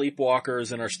about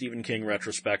Sleepwalkers in our Stephen King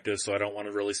retrospective, so I don't want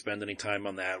to really spend any time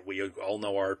on that. We all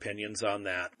know our opinions on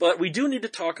that. But we do need to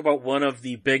talk about one of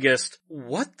the biggest,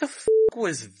 what the f***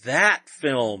 was that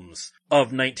films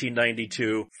of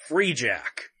 1992,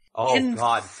 Freejack. Oh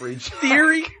God,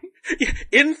 Freejack.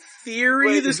 In theory,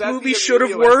 Wait, this movie should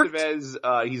have worked. He's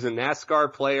a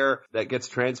NASCAR player that gets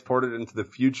transported into the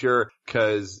future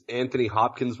because Anthony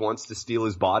Hopkins wants to steal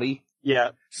his body.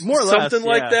 Yeah, more or less. Something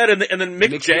like that, and then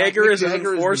Mick Jagger is an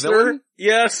enforcer.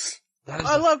 Yes.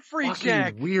 I love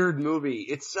Freejack. Weird movie.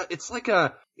 It's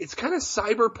kind of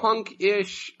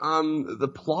cyberpunk-ish.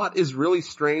 The plot is really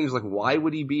strange. Like, why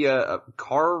would he be a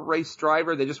car race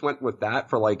driver? They just went with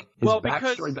that for like his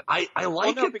backstory. But I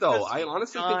like it though. I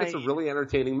honestly think it's a really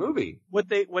entertaining movie. What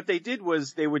they did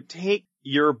was they would take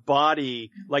your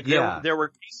body, like there were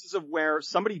cases of where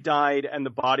somebody died and the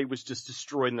body was just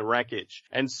destroyed in the wreckage.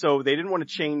 And so they didn't want to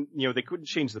change, they couldn't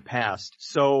change the past.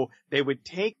 So they would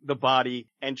take the body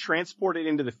and transport it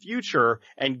into the future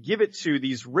and give it to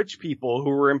these rich people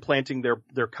who were implanting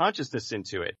their consciousness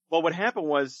into it. Well, what happened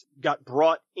was got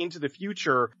brought into the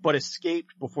future but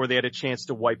escaped before they had a chance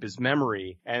to wipe his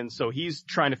memory. And so he's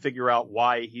trying to figure out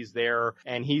why he's there,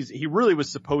 and he really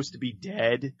was supposed to be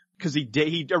dead. Because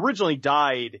he originally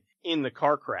died in the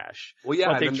car crash. Well,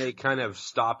 yeah, and then they kind of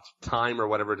stopped time or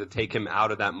whatever to take him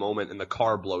out of that moment, and the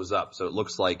car blows up, so it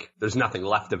looks like there's nothing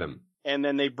left of him. And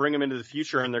then they bring him into the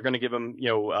future, and they're going to give him,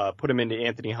 put him into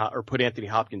put Anthony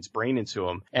Hopkins' brain into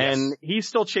him. And he's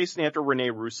still chasing after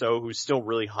Rene Russo, who's still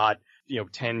really hot.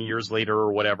 10 years later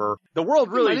or whatever. The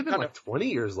world really might have been 20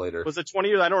 years later. Was it 20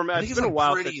 years? I don't remember. It's been a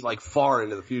while. Pretty far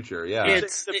into the future. Yeah.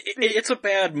 It's a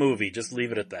bad movie. Just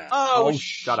leave it at that. Oh,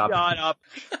 shut up.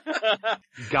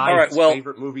 Guy's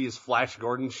favorite movie is Flash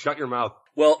Gordon. Shut your mouth.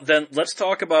 Well, then let's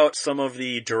talk about some of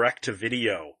the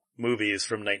direct-to-video movies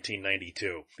from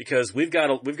 1992, because we've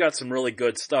got some really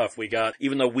good stuff. We got,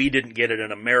 even though we didn't get it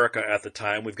in America at the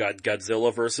time, we've got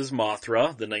Godzilla vs.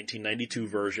 Mothra, the 1992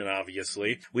 version,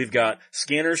 obviously. We've got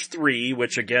Scanners 3,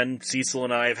 which again, Cecil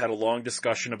and I have had a long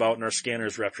discussion about in our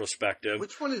Scanners retrospective.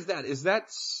 Which one is that? Is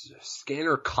that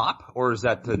Scanner Cop, or is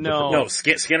that the No,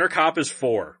 Scanner Cop is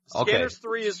 4. Scanners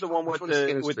 3 is the one with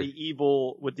the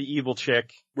evil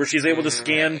chick, where she's able to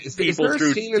scan people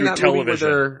through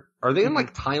television. Are they in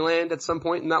like Thailand at some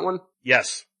point in that one?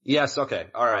 Yes. Yes, okay.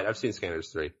 Alright, I've seen Scanners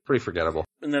 3. Pretty forgettable.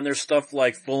 And then there's stuff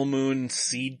like Full Moon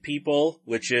Seed People,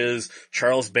 which is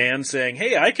Charles Band saying,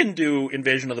 hey, I can do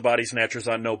Invasion of the Body Snatchers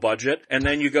on no budget. And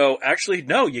then you go, actually,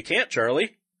 no, you can't,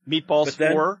 Charlie. Meatballs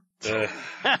 4.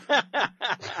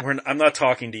 I'm not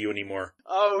talking to you anymore.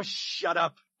 Oh, shut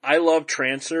up. I love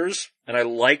Trancers, and I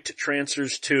liked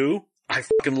Trancers 2. I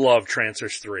fucking love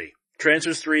Trancers 3.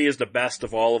 Trancers 3 is the best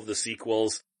of all of the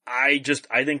sequels. I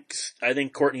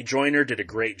think Courtney Joyner did a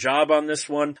great job on this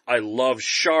one. I love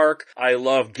Shark. I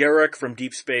love Garrick from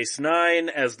Deep Space Nine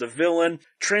as the villain.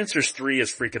 Trancers 3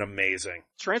 is freaking amazing.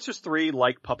 Trancers 3,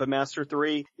 like Puppet Master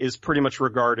 3, is pretty much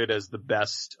regarded as the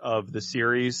best of the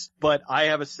series. But I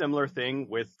have a similar thing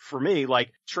for me,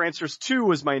 like Trancers 2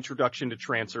 was my introduction to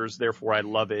Trancers, therefore I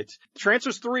love it.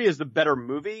 Trancers 3 is the better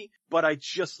movie, but I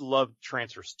just love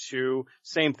Trancers 2.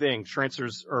 Same thing,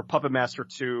 Puppet Master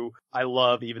 2, I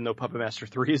love, even though Puppet Master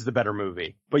 3 is the better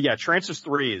movie. But yeah, Trancers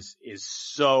 3 is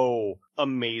so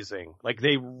amazing. Like,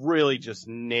 they really just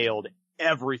nailed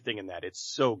everything in that. It's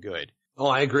so good. Oh,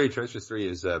 I agree. Trancers 3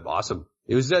 is awesome.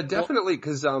 It was definitely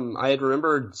because I had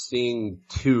remembered seeing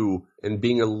 2 and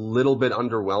being a little bit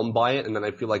underwhelmed by it, and then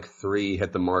I feel like 3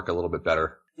 hit the mark a little bit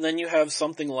better. And then you have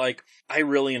something like, I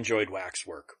really enjoyed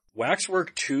Waxwork.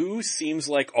 Waxwork 2 seems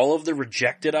like all of the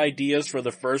rejected ideas for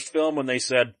the first film when they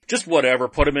said, just whatever,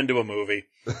 put them into a movie.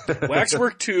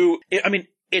 Waxwork 2, I mean,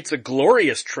 it's a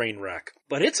glorious train wreck,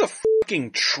 but it's a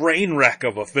fucking train wreck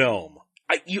of a film.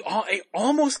 I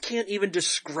almost can't even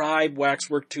describe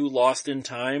Waxwork 2 Lost in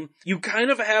Time. You kind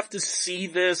of have to see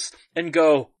this and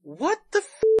go, what the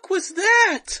fuck was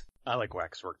that? I like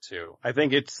Waxwork 2. I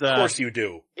think it's, of course you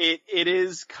do. It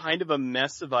is kind of a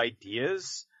mess of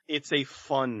ideas. It's a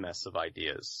fun mess of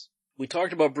ideas. We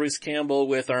talked about Bruce Campbell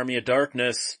with Army of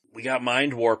Darkness. We got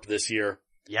Mind Warp this year.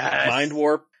 Yes. Mind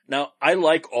Warp. Now, I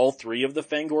like all three of the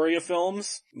Fangoria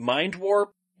films. Mind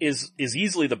Warp is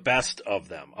easily the best of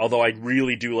them, although I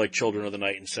really do like Children of the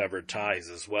Night and Severed Ties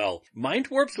as well. Mind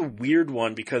Warp's a weird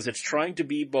one because it's trying to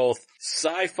be both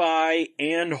sci-fi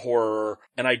and horror,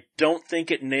 and I don't think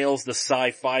it nails the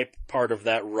sci-fi part of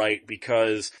that right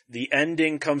because the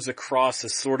ending comes across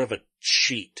as sort of a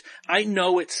cheat. I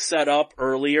know it's set up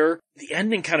earlier. The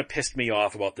ending kind of pissed me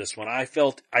off about this one. I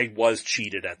felt I was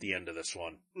cheated at the end of this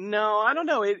one. No, I don't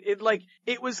know.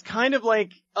 It was kind of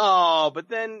like, oh, but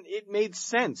then it made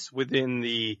sense within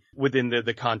the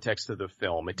context of the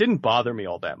film. It didn't bother me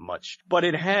all that much, but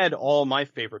it had all my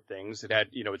favorite things. It had,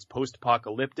 it's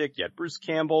post-apocalyptic. You had Bruce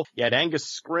Campbell. You had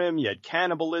Angus Scrimm. You had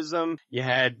cannibalism. You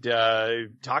had,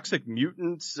 toxic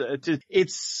mutants.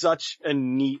 It's such a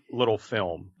neat little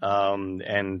film.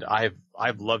 And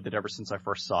I've loved it ever since I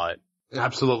first saw it.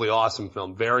 Absolutely awesome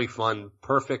film. Very fun.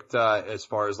 Perfect, as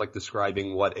far as like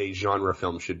describing what a genre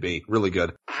film should be. Really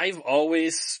good. I've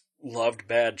always loved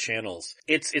Bad Channels.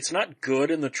 It's not good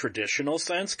in the traditional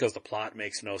sense because the plot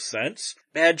makes no sense.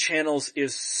 Bad Channels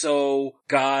is so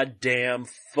goddamn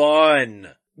fun.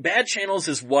 Bad Channels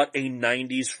is what a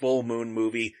 90s full moon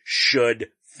movie should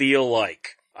feel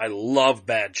like. I love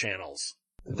Bad Channels.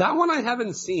 That one I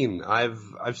haven't seen.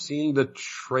 I've seen the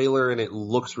trailer and it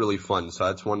looks really fun, so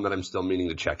that's one that I'm still meaning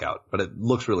to check out, but it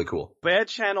looks really cool. Bad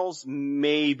Channels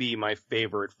may be my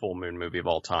favorite full moon movie of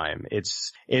all time.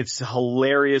 It's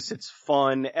hilarious, it's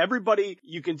fun. Everybody,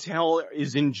 you can tell,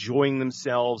 is enjoying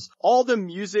themselves. All the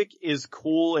music is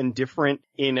cool and different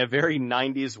in a very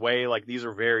 90s way, like these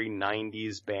are very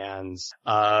 90s bands.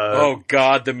 Oh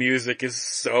god, the music is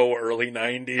so early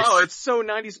 90s. Oh, it's so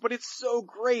 90s, but it's so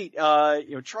great.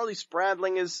 Charlie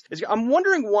Spradling is, I'm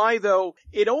wondering why though,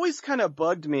 it always kind of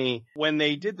bugged me when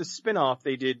they did the spin-off,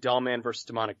 they did Dollman vs.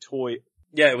 Demonic Toy.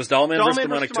 Yeah, it was Dollman vs.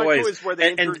 Demonic Toys. Where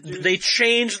and they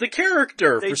changed the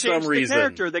character for some reason. They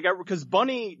changed the character. Because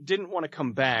Bunny didn't want to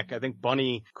come back. I think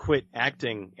Bunny quit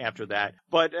acting after that.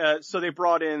 But, so they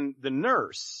brought in the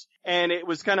nurse. And it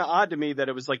was kind of odd to me that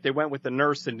it was like they went with the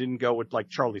nurse and didn't go with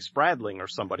like Charlie Spradling or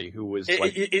somebody who was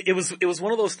like... It was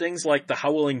one of those things like The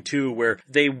Howling 2 where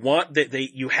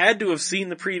you had to have seen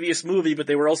the previous movie, but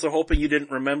they were also hoping you didn't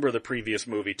remember the previous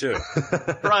movie too.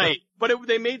 Right. But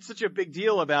they made such a big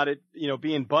deal about it,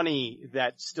 being Bunny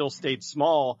that still stayed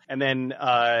small. And then,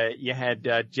 you had,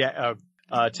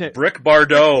 Brick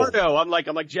Bardo. Brick Bardo. I'm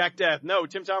like Jack Death. No,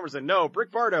 Tim Thomerson. No,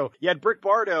 Brick Bardo. You had Brick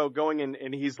Bardo going in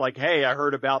and he's like, hey, I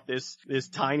heard about this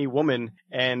tiny woman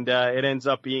and, it ends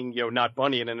up being, not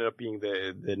Bunny. It ended up being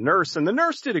the nurse and the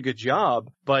nurse did a good job.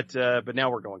 But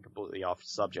now we're going completely off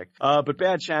subject. But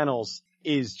Bad Channels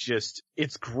is just,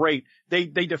 it's great. They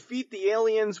defeat the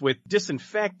aliens with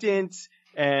disinfectant.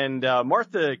 And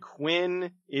Martha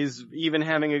Quinn is even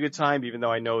having a good time, even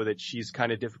though I know that she's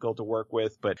kind of difficult to work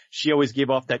with, but she always gave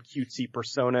off that cutesy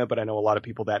persona, but I know a lot of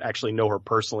people that actually know her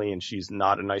personally and she's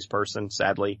not a nice person,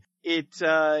 sadly. It's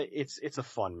a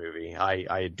fun movie. I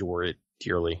adore it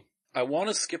dearly. I want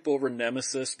to skip over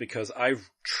Nemesis because I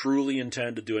truly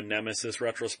intend to do a Nemesis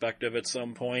retrospective at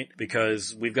some point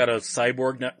because we've got a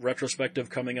Cyborg retrospective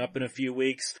coming up in a few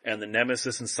weeks and the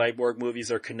Nemesis and Cyborg movies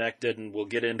are connected and we'll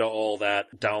get into all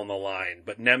that down the line.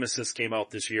 But Nemesis came out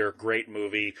this year. Great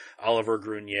movie. Oliver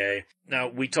Grunier. Now,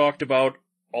 we talked about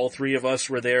all three of us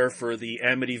were there for the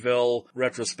Amityville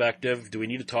retrospective. Do we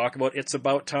need to talk about It's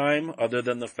About Time, other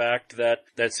than the fact that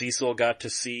Cecil got to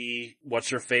see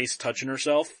what's-her-face touching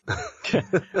herself?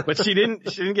 But she didn't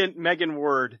get Megan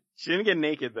Ward. She didn't get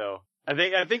naked, though. I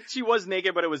think she was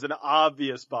naked, but it was an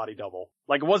obvious body double.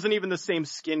 Like, it wasn't even the same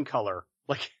skin color.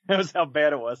 Like, that was how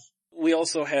bad it was. We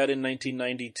also had in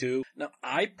 1992. Now,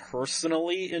 I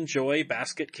personally enjoy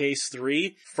Basket Case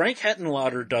 3. Frank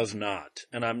Henenlotter does not.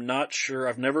 And I'm not sure,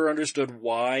 I've never understood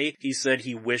why he said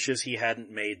he wishes he hadn't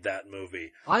made that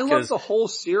movie. I love the whole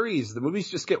series. The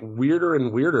movies just get weirder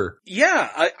and weirder. Yeah,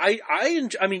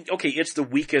 I mean, okay, it's the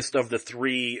weakest of the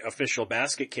three official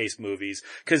Basket Case movies.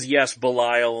 Cause yes,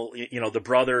 Belial, the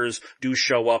brothers do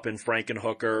show up in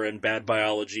Frankenhooker and Bad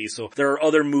Biology. So there are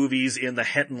other movies in the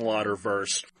Henenlotter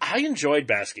verse. I enjoyed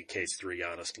Basket Case 3,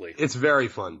 honestly. It's very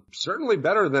fun. Certainly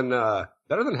better than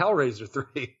Hellraiser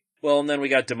 3. Well, and then we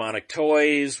got Demonic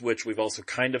Toys, which we've also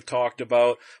kind of talked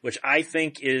about, which I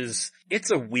think it's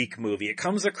a weak movie. It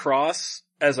comes across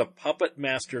as a Puppet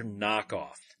Master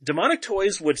knockoff. Demonic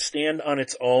Toys would stand on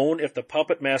its own if the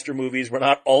Puppet Master movies were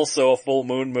not also Full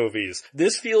Moon movies.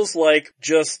 This feels like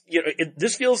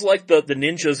this feels like the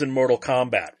ninjas in Mortal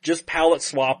Kombat. Just palette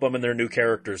swap them and they're new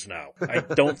characters now. I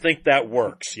don't think that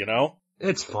works, you know?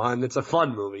 It's fun. It's a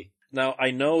fun movie. Now,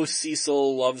 I know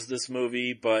Cecil loves this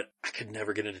movie, but I could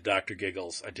never get into Dr.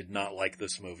 Giggles. I did not like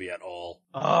this movie at all.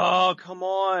 Oh, come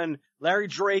on. Larry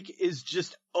Drake is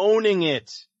just owning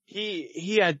it.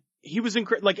 He was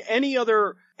incredible. Like any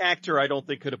other actor, I don't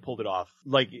think could have pulled it off.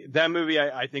 Like that movie,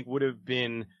 I think would have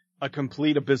been a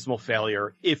complete abysmal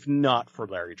failure if not for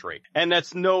Larry Drake. And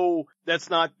that's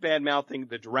not bad mouthing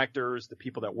the directors, the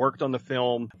people that worked on the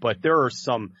film, but there are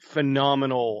some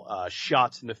phenomenal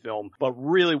shots in the film. But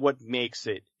really what makes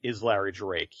it is Larry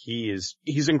Drake. He's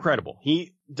incredible.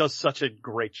 He does such a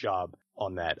great job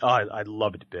on that. Oh, I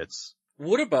love it to bits.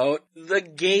 What about The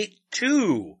Gate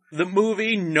 2? The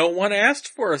movie no one asked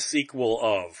for a sequel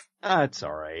of. It's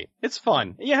alright. It's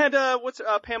fun. You had,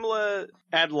 Pamela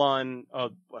Adlon,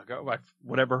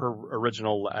 whatever her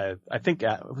original, I think,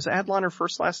 was Adlon her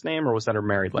first last name or was that her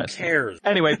married last name? Who cares?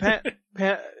 Anyway,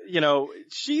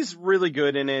 she's really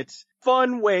good in it.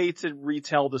 Fun way to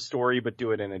retell the story, but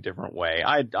do it in a different way.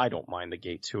 I don't mind The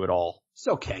Gate 2 at all. It's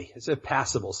okay. It's a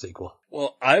passable sequel.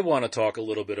 Well, I want to talk a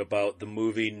little bit about the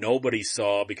movie nobody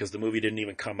saw because the movie didn't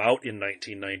even come out in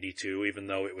 1992, even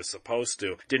though it was supposed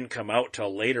to. Didn't come out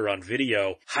till later on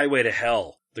video. Highway to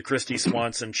Hell, the Christy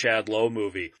Swanson Chad Lowe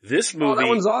movie. This movie... Oh, that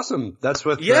one's awesome. That's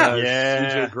with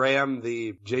CJ Graham,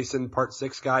 the Jason Part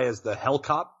 6 guy as the Hell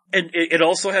Cop. And it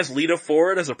also has Lita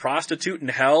Ford as a prostitute in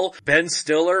hell, Ben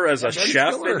Stiller as a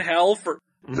chef in hell for...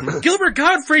 Gilbert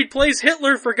Gottfried plays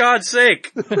Hitler, for God's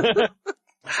sake!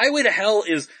 Highway to Hell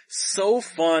is so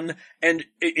fun, and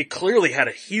it clearly had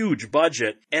a huge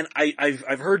budget, and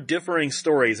I've heard differing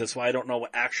stories, that's why I don't know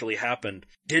what actually happened.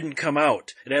 Didn't come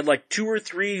out. It had like 2 or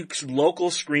 3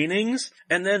 local screenings,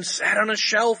 and then sat on a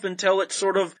shelf until it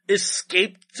sort of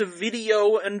escaped to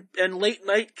video and late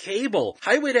night cable.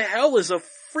 Highway to Hell is a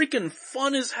freaking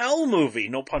fun as hell movie,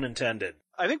 no pun intended.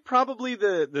 I think probably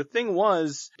the thing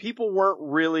was people weren't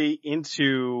really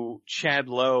into Chad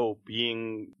Lowe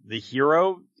being the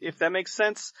hero, if that makes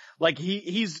sense. Like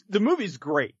the movie's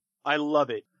great. I love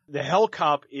it. The Hell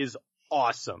Cop is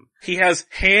awesome. He has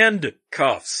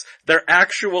handcuffs. They're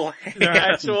actual hands. They're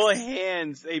actual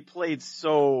hands. They had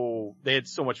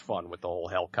so much fun with the whole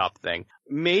Hell Cop thing.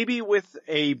 Maybe with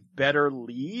a better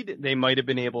lead, they might have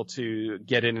been able to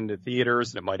get it into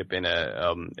theaters and it might have been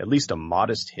at least a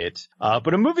modest hit.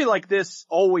 But a movie like this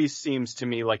always seems to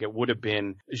me like it would have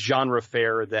been genre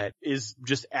fare that is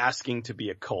just asking to be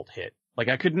a cult hit. Like,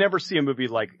 I could never see a movie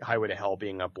like Highway to Hell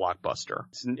being a blockbuster.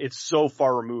 It's so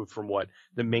far removed from what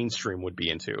the mainstream would be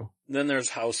into. Then there's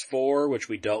House 4, which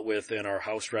we dealt with in our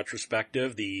House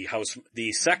retrospective, the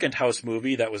second House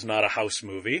movie that was not a House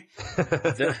movie.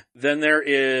 Then there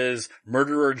is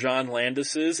Murderer John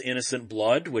Landis's Innocent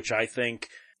Blood, which I think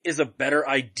is a better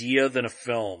idea than a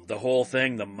film. The whole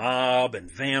thing, the mob and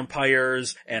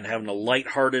vampires and having a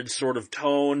lighthearted sort of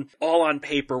tone, all on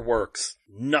paper works.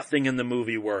 Nothing in the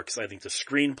movie works. I think the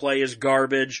screenplay is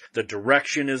garbage. The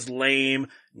direction is lame.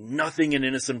 Nothing in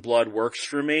Innocent Blood works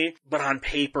for me, but on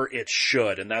paper it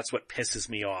should, and that's what pisses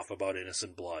me off about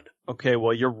Innocent Blood. Okay,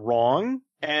 well, you're wrong,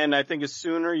 and I think the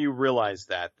sooner you realize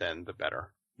that, then the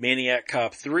better. Maniac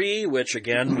Cop 3, which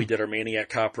again, we did our Maniac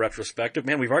Cop retrospective.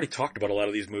 Man, we've already talked about a lot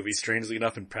of these movies, strangely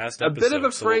enough, in past episodes. A bit of a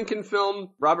Franken film.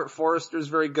 Robert Forster's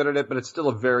very good at it, but it's still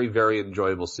a very, very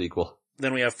enjoyable sequel.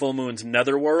 Then we have Full Moon's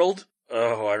Netherworld.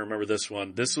 Oh, I remember this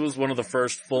one. This was one of the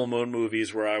first Full Moon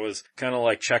movies where I was kind of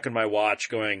like checking my watch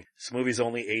going, this movie's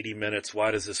only 80 minutes.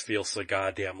 Why does this feel so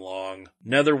goddamn long?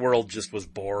 Netherworld just was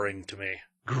boring to me.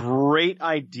 Great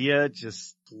idea,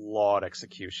 just flawed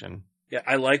execution. Yeah,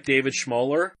 I like David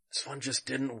Schmoller. This one just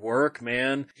didn't work,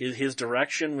 man. His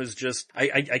direction was just,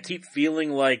 I keep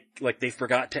feeling like they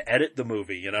forgot to edit the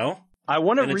movie, you know? I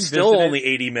want to revisit it's still only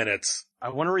 80 minutes. I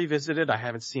want to revisit it. I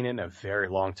haven't seen it in a very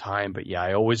long time, but yeah,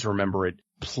 I always remember it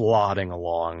plodding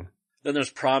along. Then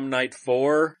there's Prom Night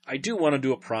 4. I do want to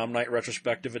do a Prom Night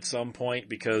retrospective at some point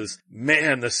because,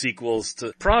 man, the sequels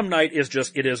to Prom Night is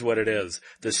just, it is what it is.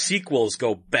 The sequels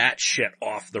go batshit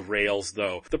off the rails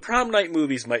though. The Prom Night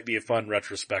movies might be a fun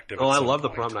retrospective. Oh, I love the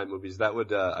Prom Night movies. That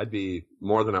would, I'd be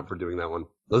more than up for doing that one.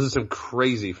 Those are some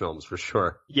crazy films for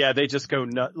sure. Yeah, they just go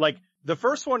nuts. Like, The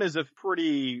first one is a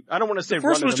pretty, I don't want to say The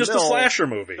first one's just a slasher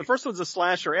movie. The first one's a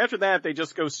slasher. After that, they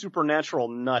just go supernatural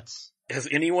nuts. Has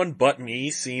anyone but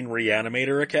me seen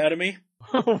Reanimator Academy?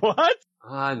 What?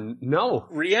 No.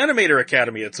 Reanimator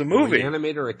Academy, it's a movie.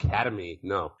 Reanimator Academy,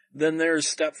 no. Then there's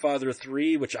Stepfather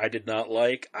 3, which I did not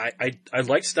like. I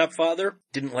liked Stepfather,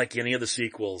 didn't like any of the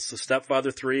sequels. So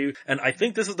Stepfather 3, and I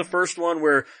think this is the first one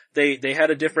where they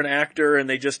had a different actor and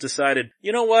they just decided,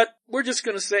 you know what, we're just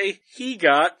gonna say he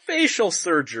got facial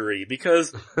surgery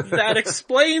because that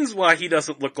explains why he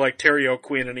doesn't look like Terry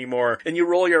O'Quinn anymore. And you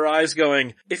roll your eyes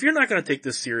going, if you're not gonna take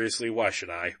this seriously, why should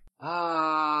I?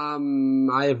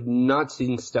 I have not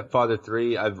seen Stepfather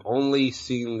 3. I've only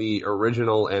seen the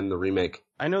original and the remake.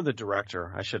 I know the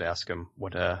director. I should ask him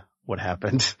what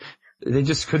happened. They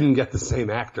just couldn't get the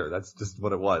same actor. That's just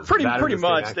what it was. Pretty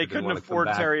much. They couldn't afford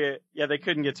Terry. Yeah, they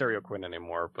couldn't get Terry O'Quinn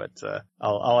anymore, but,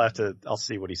 I'll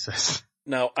see what he says.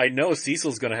 Now, I know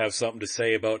Cecil's gonna have something to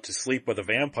say about To Sleep with a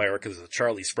Vampire because it's a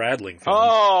Charlie Spradling film.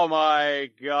 Oh my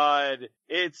god.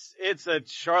 It's a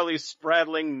Charlie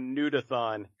Spradling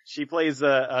nude-a-thon. She plays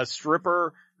a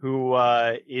stripper who,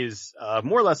 is,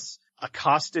 more or less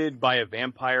accosted by a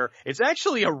vampire. It's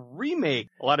actually a remake.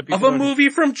 A lot of people of a movie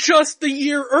from just the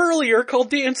year earlier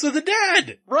called Dance of the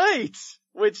Dead. Right.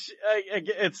 Which,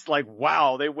 it's like,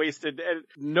 wow, they wasted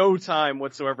no time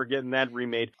whatsoever getting that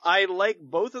remade. I like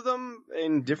both of them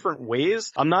in different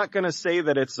ways. I'm not gonna say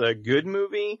that it's a good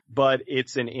movie, but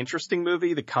it's an interesting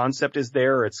movie. The concept is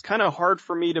there. It's kind of hard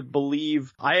for me to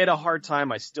believe. I had a hard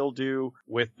time, I still do,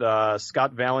 with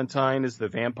Scott Valentine as the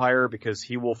vampire because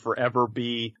he will forever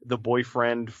be the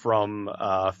boyfriend from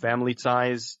Family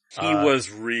Ties. He was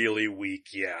really weak,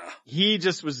 yeah. He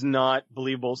just was not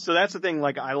believable. So that's the thing,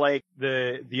 like, I like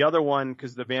the other one,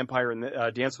 cause the vampire in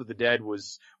the, Dance with the Dead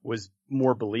was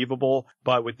more believable.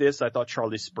 But with this, I thought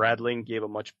Charlie Spradling gave a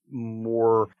much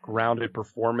more grounded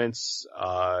performance,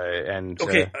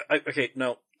 Okay,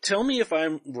 now, tell me if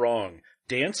I'm wrong.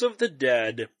 Dance of the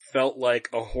Dead felt like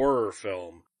a horror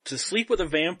film. To Sleep with a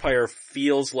Vampire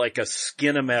feels like a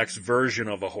Skinamax version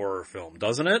of a horror film,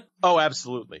 doesn't it? Oh,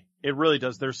 absolutely. It really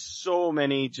does. There's so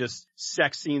many just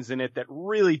sex scenes in it that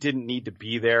really didn't need to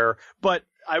be there. But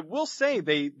I will say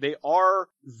they are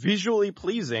visually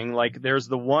pleasing. Like there's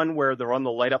the one where they're on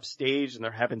the light up stage and they're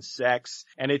having sex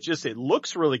and it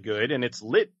looks really good and it's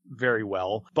lit very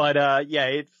well. But,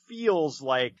 it feels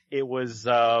like it was,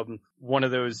 one of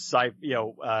those,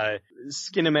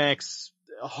 Skinamax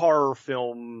horror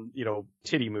film,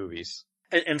 titty movies.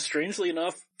 And strangely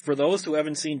enough, for those who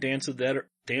haven't seen Dance of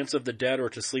the Dead or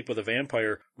To Sleep with a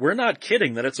Vampire, we're not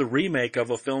kidding that it's a remake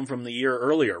of a film from the year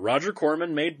earlier. Roger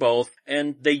Corman made both,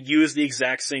 and they used the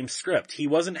exact same script. He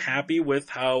wasn't happy with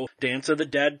how Dance of the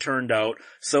Dead turned out,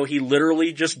 so he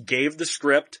literally just gave the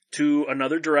script to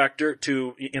another director,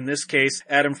 in this case,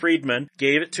 Adam Friedman,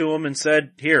 gave it to him and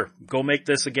said, here, go make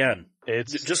this again.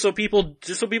 It's just so people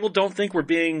don't think we're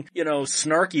being,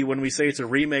 snarky when we say it's a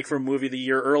remake from a movie the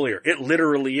year earlier. It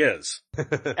literally is.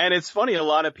 And it's funny, a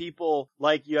lot of people,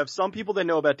 like, you have some people that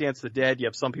know about Dance of the Dead, you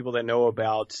have some people that know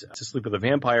about To Sleep with a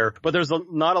Vampire, but there's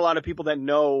not a lot of people that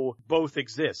know both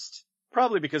exist.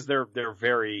 Probably because they're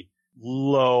very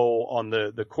low on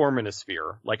the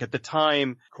Cormanosphere. Like at the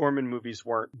time, Corman movies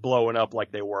weren't blowing up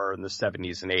like they were in the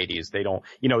 70s and 80s. They don't,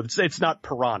 it's not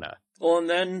Piranha. Well, and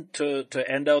then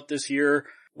to end out this year,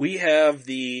 we have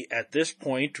at this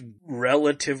point,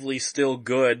 relatively still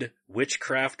good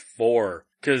Witchcraft 4.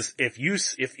 Cause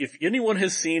if anyone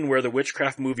has seen where the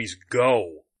Witchcraft movies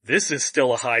go, this is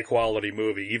still a high quality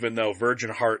movie, even though Virgin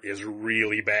Heart is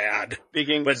really bad.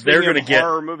 Speaking they're gonna get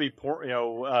horror movie,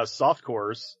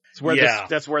 softcores.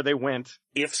 That's where they went.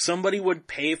 If somebody would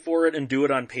pay for it and do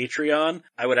it on Patreon,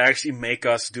 I would actually make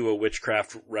us do a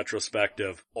Witchcraft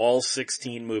retrospective. All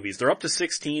 16 movies. They're up to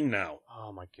 16 now.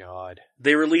 Oh my god.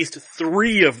 They released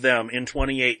 3 of them in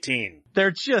 2018. They're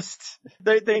just,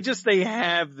 they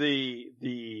have the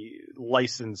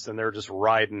license and they're just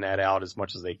riding that out as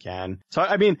much as they can. So,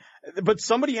 I mean, but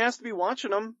somebody has to be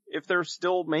watching them if they're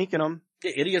still making them.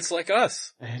 Idiots like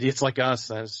us. Idiots like us,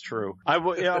 that's true. I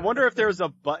wonder if there's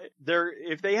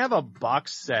if they have a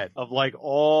box set of like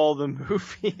all the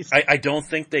movies. I don't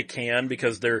think they can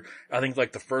because I think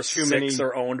like the first 6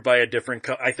 are owned by a different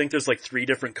I think there's like 3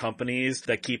 different companies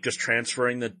that keep just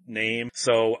transferring the name.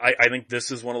 So I think this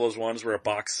is one of those ones where a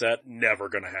box set never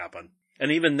gonna happen.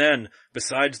 And even then,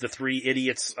 besides the 3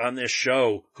 idiots on this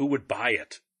show, who would buy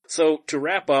it? So to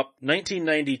wrap up,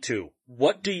 1992.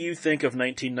 What do you think of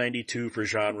 1992 for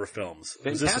genre films?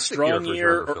 Fantastic Was this a strong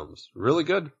year? For films. Really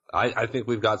good. I think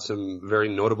we've got some very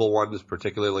notable ones,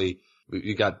 particularly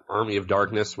you got Army of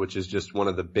Darkness, which is just one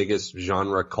of the biggest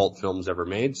genre cult films ever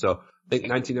made. So think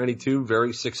 1992,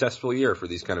 very successful year for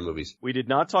these kind of movies. We did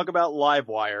not talk about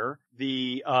Livewire,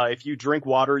 the if you drink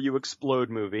water, you explode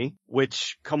movie,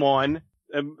 which, come on,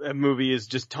 a movie is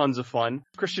just tons of fun.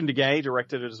 Christian DeGay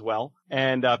directed it as well.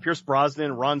 And Pierce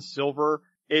Brosnan, Ron Silver.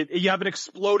 You have an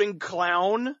exploding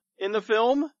clown in the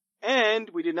film. And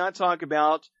we did not talk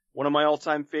about one of my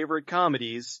all-time favorite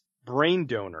comedies, Brain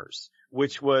Donors,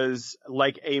 which was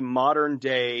like a modern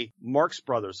day Marx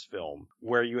Brothers film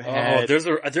where you had...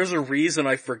 Oh, there's a reason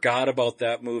I forgot about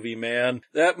that movie, man.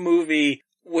 That movie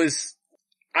was...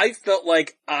 I felt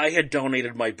like I had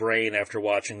donated my brain after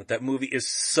watching it. That movie is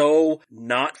so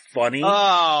not funny.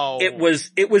 Oh. It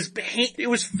was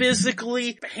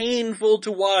physically painful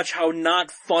to watch how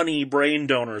not funny Brain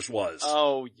Donors was.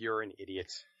 Oh, you're an idiot.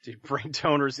 Dude, Brain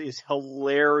Donors is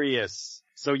hilarious.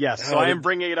 So yes, I am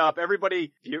bringing it up.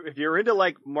 Everybody, if you're into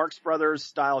like Marx Brothers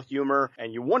style humor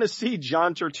and you want to see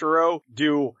John Turturro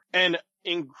do an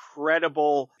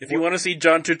incredible... If you want to see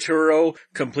John Turturro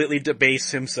completely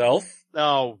debase himself...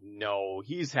 Oh, no,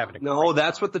 he's having a No,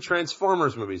 that's what the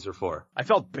Transformers movies are for. I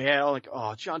felt bad, like,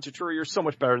 oh, John Turturro, you're so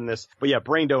much better than this. But yeah,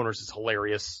 Brain Donors is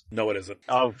hilarious. No, it isn't.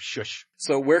 Oh, shush.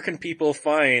 So where can people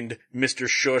find Mr.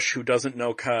 Shush who doesn't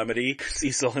know comedy,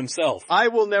 Cecil himself? I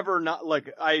will never not, like,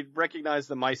 I recognize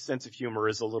that my sense of humor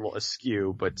is a little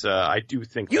askew, but I do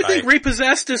think You think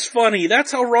Repossessed is funny.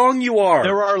 That's how wrong you are.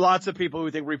 There are lots of people who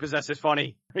think Repossessed is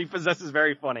funny. Repossessed is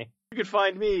very funny. You can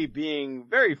find me being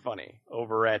very funny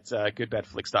over at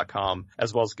goodbadflix.com,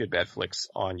 as well as goodbadflix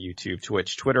on YouTube,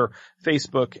 Twitch, Twitter,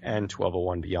 Facebook, and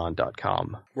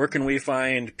 1201beyond.com. Where can we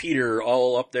find Peter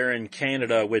all up there in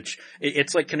Canada, which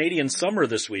it's like Canadian summer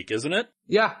this week, isn't it?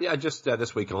 Yeah, just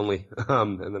this week only.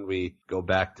 And then we go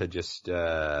back to just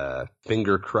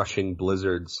finger-crushing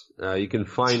blizzards. You can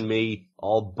find me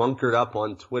all bunkered up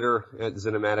on Twitter at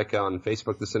Cinematica, on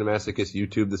Facebook, The Cinemasochist,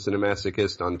 YouTube, The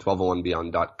Cinemasochist, on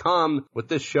 1201beyond.com, with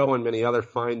this show and many other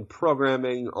fine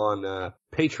programming on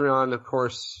Patreon, of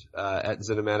course, at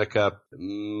Cinematica.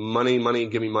 Money,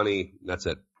 give me money. That's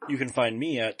it. You can find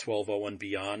me at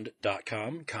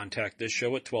 1201beyond.com. Contact this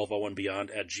show at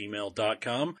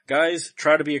 1201beyond@gmail.com. Guys,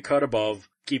 try to be a cut above.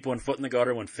 Keep one foot in the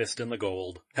gutter, one fist in the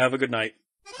gold. Have a good night.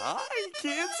 Hi,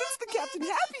 kids. It's the Captain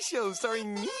Happy Show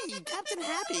starring me, Captain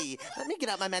Happy. Let me get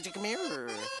out my magic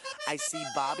mirror. I see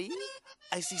Bobby.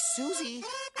 I see Susie.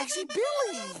 I see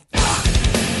Billy.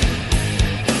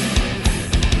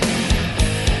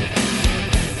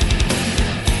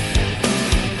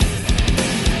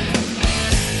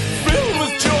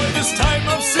 This time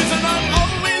of season, I'm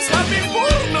always happy for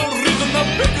no reason. The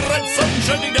big red sun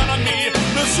shining down on me,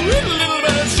 the sweet little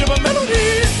bell shiver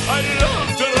melody. I love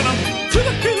to run up to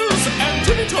the hills and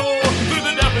tippy-toe through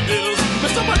the daffodils.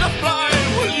 Mr. Butterfly,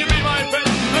 will you be my pet?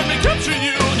 Let me capture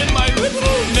you in my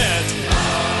little net.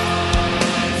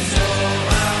 I'm so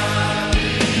happy.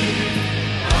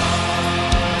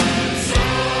 I'm so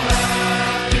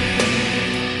happy.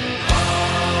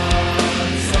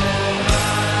 I'm so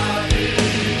happy.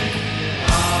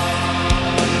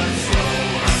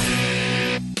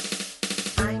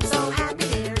 I'm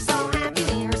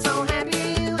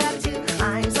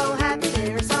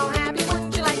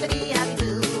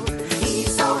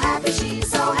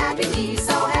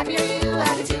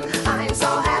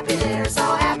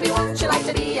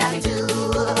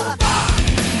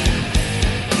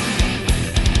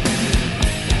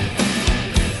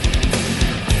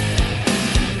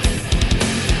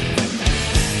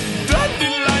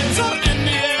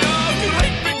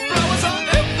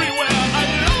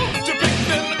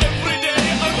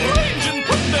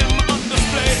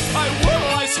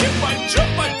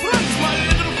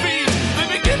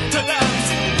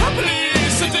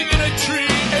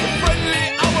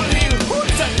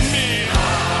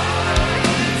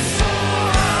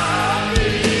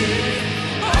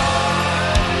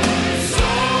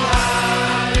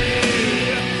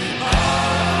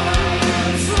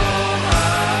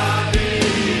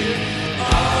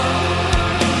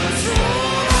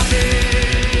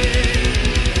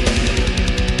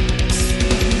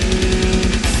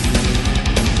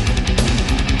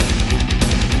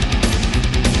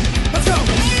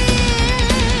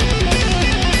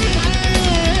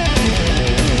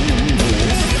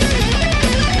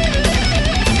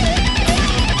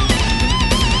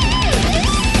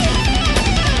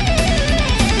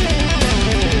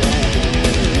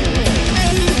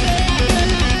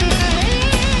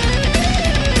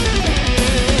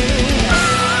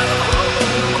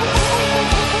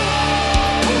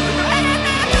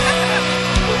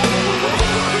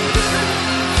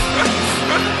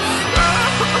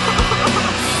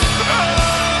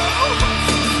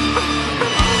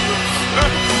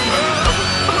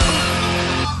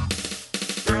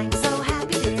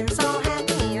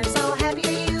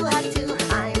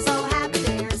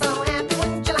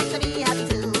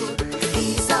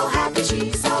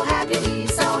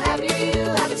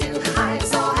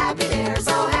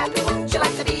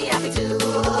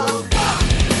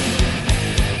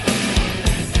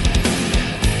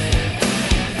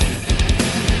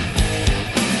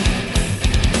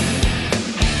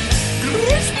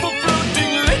graceful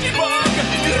floating ladybug.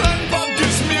 Grandpa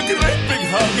gives me a great big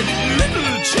hug. Little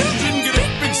children,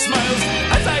 great big smiles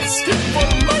as I skip for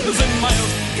miles and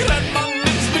miles. Grandma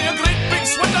makes me a great big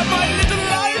sweater. My little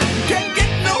life can't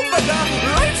get no better.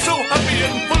 Life's so happy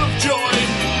and full of joy.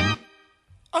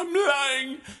 I'm lying.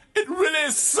 It really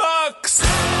sucks.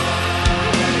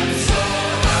 I'm so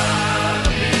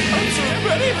happy. I'm so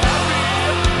very happy.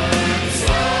 I'm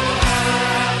so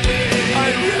happy. I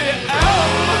really am.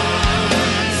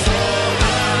 I'm so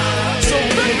happy. So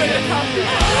very, very happy.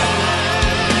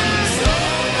 I'm so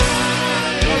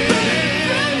happy. I'm very,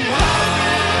 very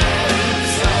happy. I'm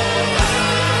so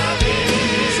happy.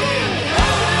 So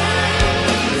happy.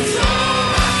 I'm so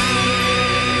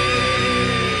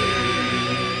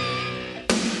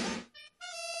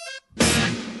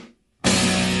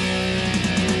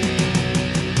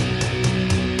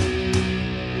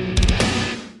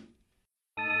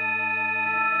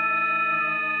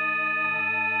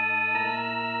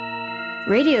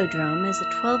Radiodrome is a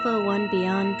 1201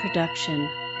 Beyond production.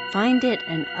 Find it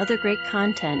and other great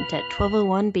content at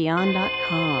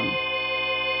 1201beyond.com.